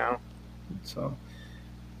stuff for now. So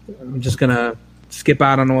I'm just gonna skip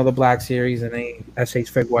out on all the Black Series and any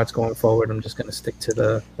SH Figuarts going forward. I'm just gonna stick to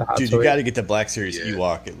the Hot Dude, Toy. you got to get the Black Series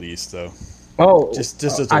Ewok at least, though. Oh, Just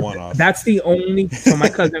as a one-off. That's the only. So my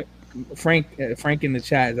cousin Frank in the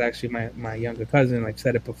chat is actually my younger cousin. Like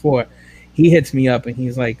said it before, he hits me up and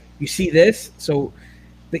he's like, "You see this? So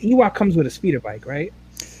the Ewok comes with a speeder bike, right?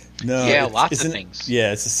 No, Yeah, it's- lots of isn't- things.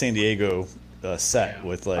 Yeah, it's a San Diego set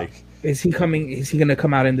with like Is he coming? Is he going to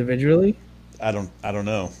come out individually? I don't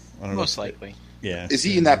know. I don't Most know. likely. Yeah. Is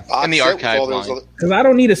he in that box In the set with archive all those line. other- Because I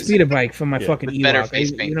don't need a speeder bike for my fucking With better Ewok.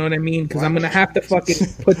 face paint. You know what I mean? Because I'm going to have to fucking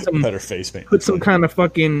put some Better face paint. kind of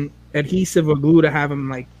fucking adhesive or glue to have him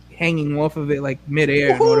like hanging off of it like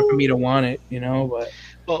midair in order for me to want it. You know, but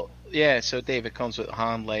Well, yeah. So Dave, it comes with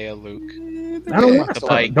Han, Leia, Luke, I don't Yeah, want the so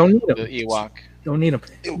bike, Don't need the them. Ewok. Don't need them.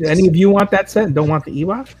 It Do was- any of you want that set and don't want the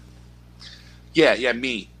Ewok? Yeah,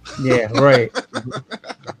 me. Yeah, right.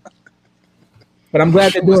 But I'm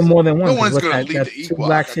glad they're doing more than one. No one's 'cause gonna what's leave that's the two Ewok.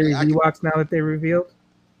 Black I Series mean, Ewoks now that they revealed,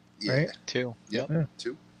 Yeah, right? Too. Yep. Yeah.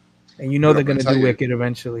 Two. And you know What they're I'm going gonna to tell do you- Wicked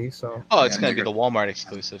eventually. So Oh, it's Yeah, going to be nigga. the Walmart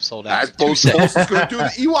exclusive. Sold out. I in 2 suppose seconds. is going to do the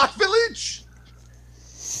Ewok Village.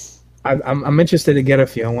 I'm interested to get a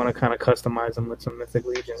few. I want to kind of customize them with some Mythic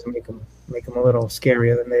Legions and make them a little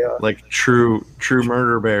scarier than they are. Like true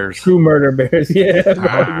murder bears. True murder bears, yeah. Bro,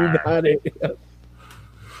 you got it.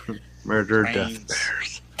 Murder Brains. death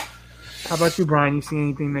bears. How about you, Brian? You see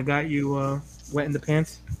anything that got you wet in the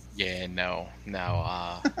pants? Yeah, no.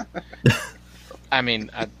 I mean,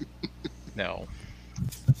 no.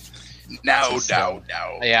 No.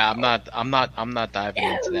 Yeah, I'm not diving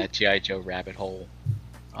into that GI Joe rabbit hole.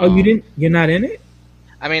 Oh, you didn't? You're not in it?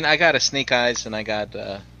 I mean, I got a Snake Eyes and I got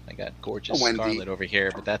gorgeous A Wendy. Scarlet over here,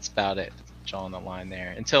 but that's about it. Drawing the line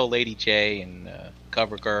there until Lady J and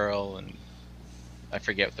Cover Girl, and I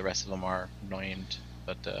forget what the rest of them are named.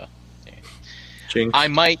 But yeah. Jinx. I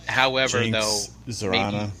might, however, Jinx, though,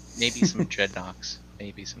 Zorana. maybe some Dreadnoks.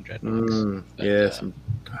 But, yeah, some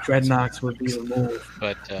Dreadnoks would be the move.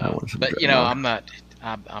 But I want some you know, Dreadnought.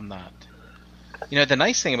 I'm not. You know, the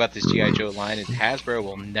nice thing about this GI Joe line is Hasbro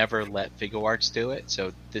will never let Figuarts do it.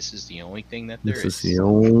 So this is the only thing that there this is. is the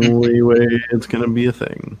only way it's gonna be a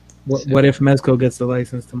thing. What if Mezco gets the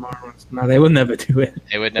license tomorrow? No, they would never do it.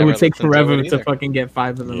 They would It never. would take let them do forever it to either. fucking get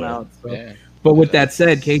 5 of them Yeah. out. So. Yeah. But with that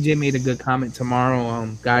said, KJ made a good comment tomorrow.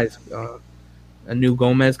 Guys, a new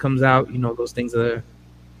Gomez comes out. You know, those things are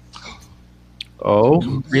Oh,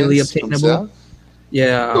 really Yes, comes obtainable. out.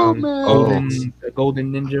 Yeah, Gomez. the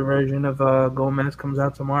Golden Ninja version of Gomez comes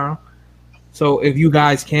out tomorrow. So if you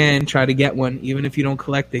guys can try to get one, even if you don't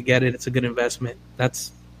collect it, get it. It's a good investment.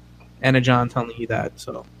 That's Anna John telling you that.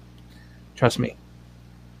 So trust me.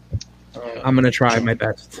 I'm gonna try my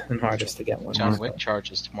best and hardest to get one. John Wick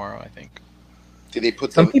charges tomorrow, I think. Did they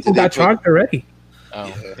put Some people got charged already. Oh,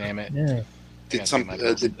 Yeah. damn it! Yeah. Did I some gotta pay my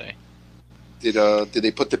bills did today.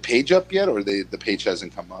 they put the page up yet, or the page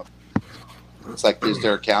hasn't come up? It's like, is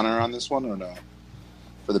there a counter on this one or no?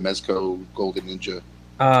 For the Mezco Golden Ninja.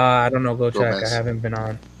 I don't know. Go check. I Gomez. haven't been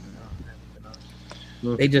on.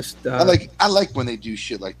 They just. I like when they do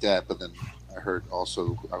shit like that, but then I heard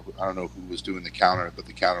also I don't know who was doing the counter, but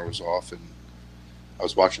the counter was off, and I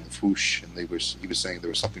was watching the Foosh, and he was saying there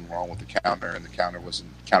was something wrong with the counter, and the counter wasn't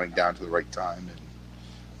counting down to the right time, and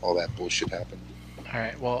all that bullshit happened. All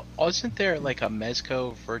right. Well, isn't there like a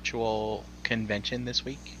Mezco virtual convention this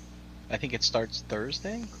week? I think it starts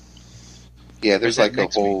Thursday. Yeah, Or there's is that like a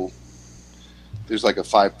next week? whole. There's like a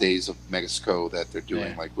 5 days of Megasco that they're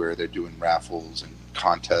doing, Yeah. like where they're doing raffles and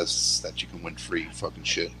contests that you can win free fucking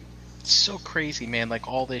shit. It's so crazy, man. Like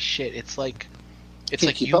all this shit. It's like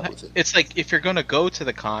Can't keep up with it. It's like if you're gonna go to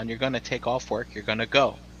the con, you're gonna take off work. You're gonna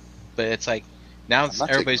go. But it's like now I'm not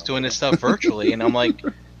everybody's taking off doing work. this stuff virtually, and I'm like,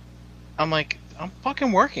 I'm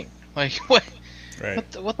fucking working. Like what? Right.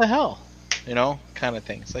 What the hell? You know, kind of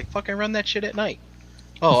thing. It's like fucking run that shit at night.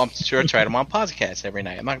 Oh, I'm sure try them on podcast every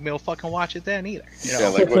night. I'm not gonna be able to fucking watch it then either. You know? Yeah,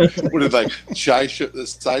 like what is like the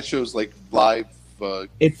sideshow's like live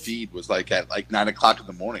It's- feed was like at like 9 o'clock in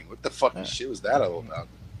the morning. What the fucking shit was that all about?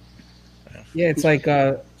 Yeah, it's like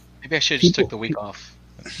Maybe I should have just People- took the week off.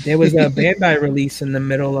 there was a Bandai release in the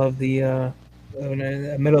middle of the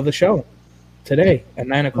show today at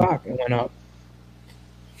 9 o'clock. It went up.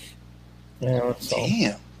 Yeah, so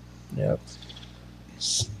Damn. yeah,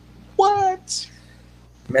 What?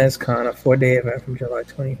 MezCon, a 4-day event from July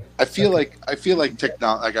 20th. I feel like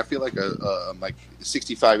technology. Like I feel like I'm like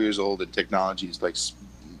 65 years old and technology is like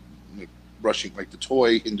rushing. Like the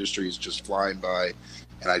toy industry is just flying by,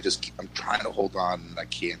 and I'm trying to hold on and I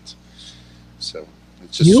can't. So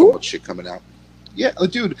it's just so much shit coming out. Yeah,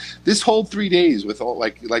 dude, this whole 3 days with all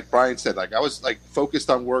like Brian said, like I was like focused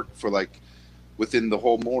on work for like within the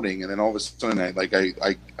whole morning, and then all of a sudden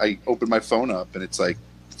I opened my phone up and it's like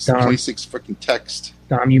Dom. 26 freaking text.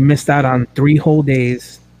 Dom, you missed out on 3 whole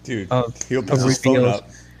days. Dude, Of- he opens of his phone reveals. up.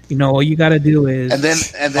 You know, all you got to do is And then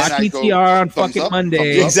watch I go, ETR on thumbs fucking up,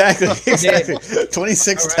 Monday. thumbs up. Exactly.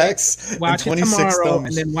 26 All right. texts Watch and it 26 tomorrow, thumbs.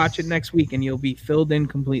 and then watch it next week, and you'll be filled in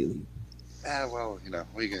completely. Well, you know,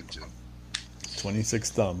 what are you going to do? 26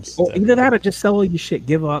 thumbs. Or either that or just sell all your shit.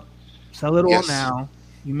 Give up. Sell it all Yes. now.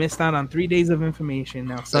 You missed out on 3 days of information.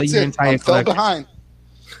 Now sell That's your it. entire I fell collection.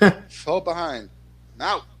 behind. Fell behind.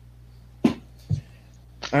 Now,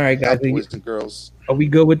 All right, guys. boys and girls. Are we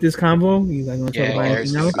good with this convo? You guys want to Yeah, talk about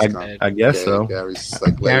Gary's anything else? just I guess Yeah, so. Gary's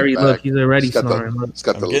like Gary, laying look, back. he's already He's got snoring. Look. He's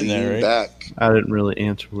got I'm the getting lean there, right? back. I didn't really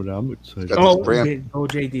answer what I'm excited. Got Oh, the brand.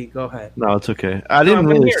 JD, go ahead. No, it's okay. I No, didn't I'm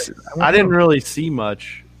really. here. I didn't really see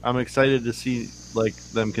much. I'm excited to see like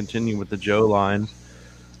them continue with the Joe line.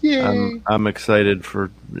 Yay. I'm excited for,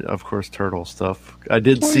 of course, turtle stuff. I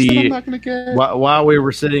did Toys that see I'm not gonna get. while we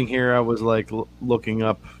were sitting here, I was like looking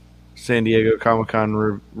up San Diego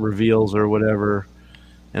Comic-Con reveals or whatever,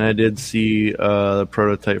 and I did see the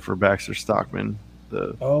prototype for Baxter Stockman.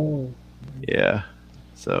 Oh, Yeah,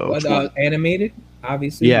 so what, animated?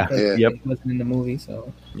 Obviously, Yeah. because Yeah. it wasn't in the movie.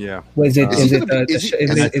 So yeah. was it? Is Is he it? gonna be- is he-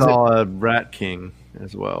 And I Is it? saw a Rat King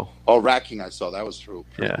as well. Oh, Rat King, I saw that was true.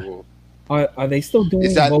 Pretty Yeah. cool. Are they still doing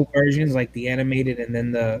Is that- both versions, like the animated and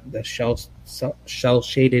then the shell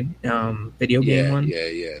shaded video game Yeah, one?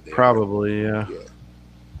 yeah. Probably, yeah. Yeah.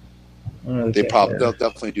 Okay, They'll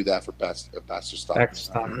definitely do that for Baxter Stockman. Baxter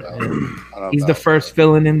Stockman, I don't know He's the about first that.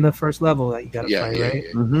 villain in the first level that you got to Yeah, fight, yeah, right?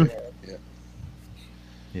 yeah. hmm Yeah.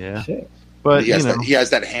 Yeah, Shit. but he you has, know, he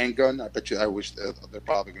has that handgun. I bet you. I wish they're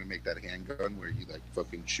probably going to make that handgun where you like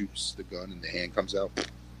fucking shoots the gun and the hand comes out,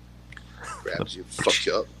 grabs you, fucks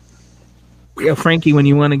you up. Yeah, Frankie, when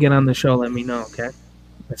you want to get on the show, let me know, okay?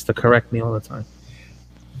 That's to correct me all the time.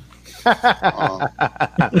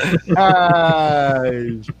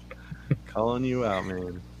 calling you out,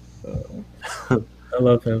 man. I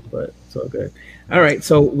love him, but it's all good. All right,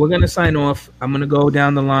 so we're going to sign off. I'm going to go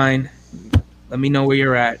down the line. Let me know where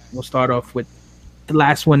you're at. We'll start off with the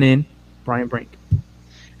last one in, Brian Brink.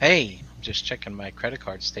 Hey, I'm just checking my credit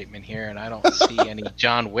card statement here, and I don't see any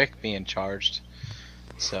John Wick being charged.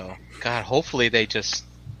 So, God, hopefully they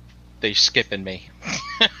skipping me.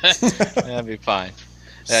 That'd be fine.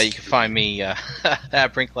 You can find me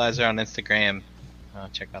at Brink Lazar on Instagram.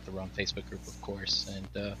 Check out the Run Facebook group, of course,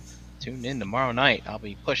 and tune in tomorrow night. I'll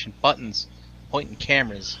be pushing buttons, pointing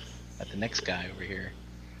cameras at the next guy over here.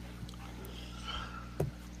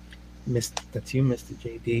 That's you, Mr.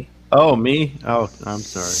 JD. Oh, me? Oh, I'm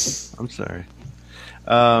sorry.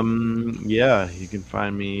 Yeah, you can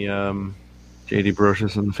find me, JD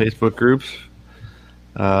Brocious in the Facebook groups.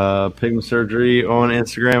 Pigment Surgery on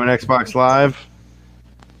Instagram and Xbox Live.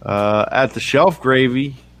 At the Shelf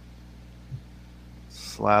Gravy,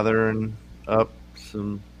 slathering up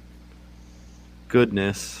some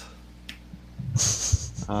goodness. Sorry.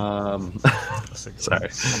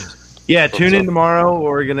 Yeah, tune in tomorrow.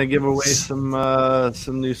 We're gonna give away some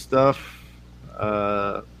new stuff,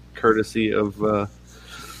 courtesy of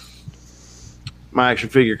My Action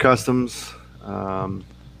Figure Customs.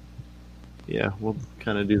 Yeah, we'll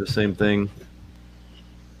kind of do the same thing.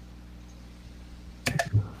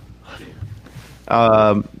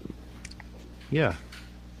 Yeah.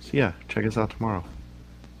 So yeah, check us out tomorrow.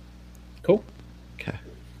 Cool. Okay.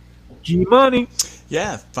 G Money.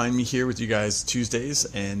 Yeah, find me here with you guys Tuesdays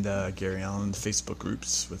and Gary Allen Facebook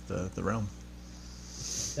groups with the Realm.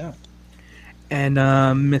 Yeah. And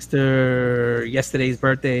Mr. Yesterday's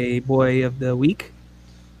Birthday Boy of the Week.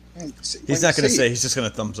 He's not going to say. He's just going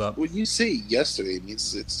to thumbs up. When you say yesterday, it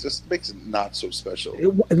means it just makes it not so special.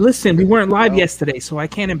 Listen, we weren't live yesterday, so I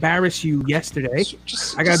can't embarrass you yesterday.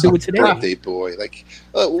 I got to do it today. Birthday boy, like,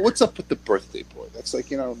 what's up with the birthday boy? That's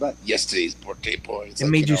like, not yesterday's birthday boy. It's It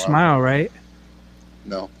like, made you smile, right?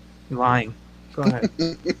 No. You're lying. Go ahead.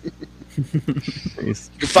 He's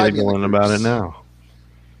find me giggling in the about groups. it now.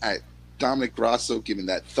 Dominic Grasso giving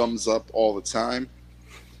that thumbs up all the time.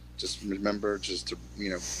 Just remember, just to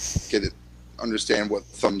get it, understand what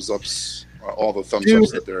thumbs ups, all the thumbs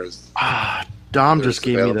ups that there is. Dom just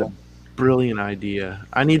gave me the brilliant idea.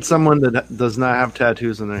 I need someone that does not have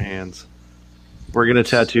tattoos on their hands. We're gonna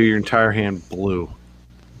tattoo your entire hand blue.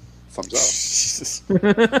 Thumbs up.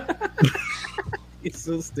 It's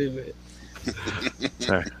so stupid.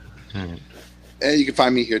 Sorry. All right. And you can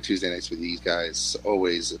find me here Tuesday nights with these guys.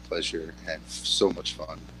 Always a pleasure and so much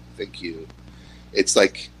fun. Thank you. It's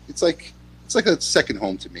like a second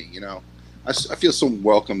home to me. I feel so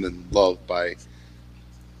welcomed and loved by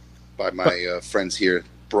my friends here.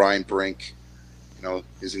 Brian Brink,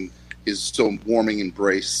 his so warming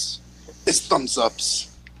embrace, his thumbs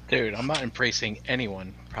ups. Dude, I'm not embracing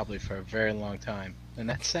anyone probably for a very long time, and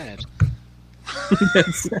that's sad.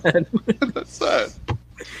 That's sad. That's sad.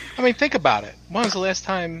 I mean, think about it. When was the last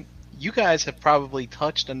time you guys have probably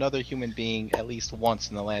touched another human being at least once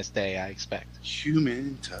in the last day, I expect.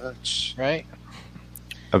 Human touch. Right?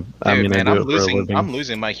 I'm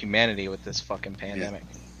losing my humanity with this fucking pandemic.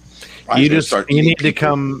 Yeah. You need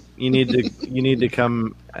to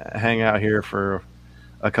come hang out here for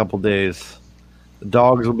a couple days. The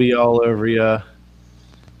dogs will be all over you.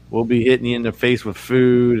 We'll be hitting you in the face with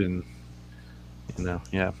food and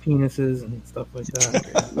penises and stuff like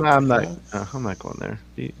that. No, I'm not going there.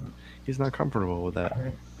 He's not comfortable with that.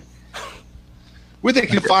 Where they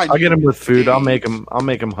can find I'll get him with food. I'll make him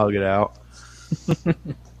hug it out.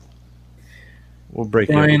 We'll break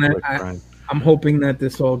it up. Brian. I'm hoping that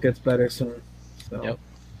this all gets better soon. So Yep.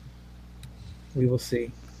 We will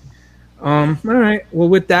see. All right. Well,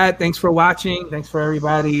 with that, thanks for watching. Thanks for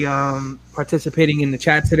everybody participating in the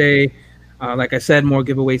chat today. Like I said, more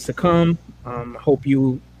giveaways to come. Hope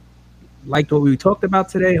you liked what we talked about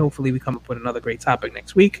today. Hopefully we come up with another great topic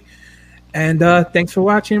next week. And thanks for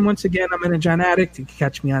watching. Once again, I'm Energon Addict. You can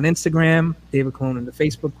catch me on Instagram, David Cologne in the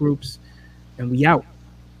Facebook groups. And we out.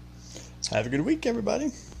 Have a good week,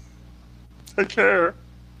 everybody. Take care.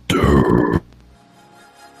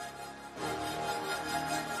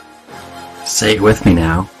 Say it with me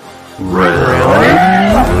now. Round.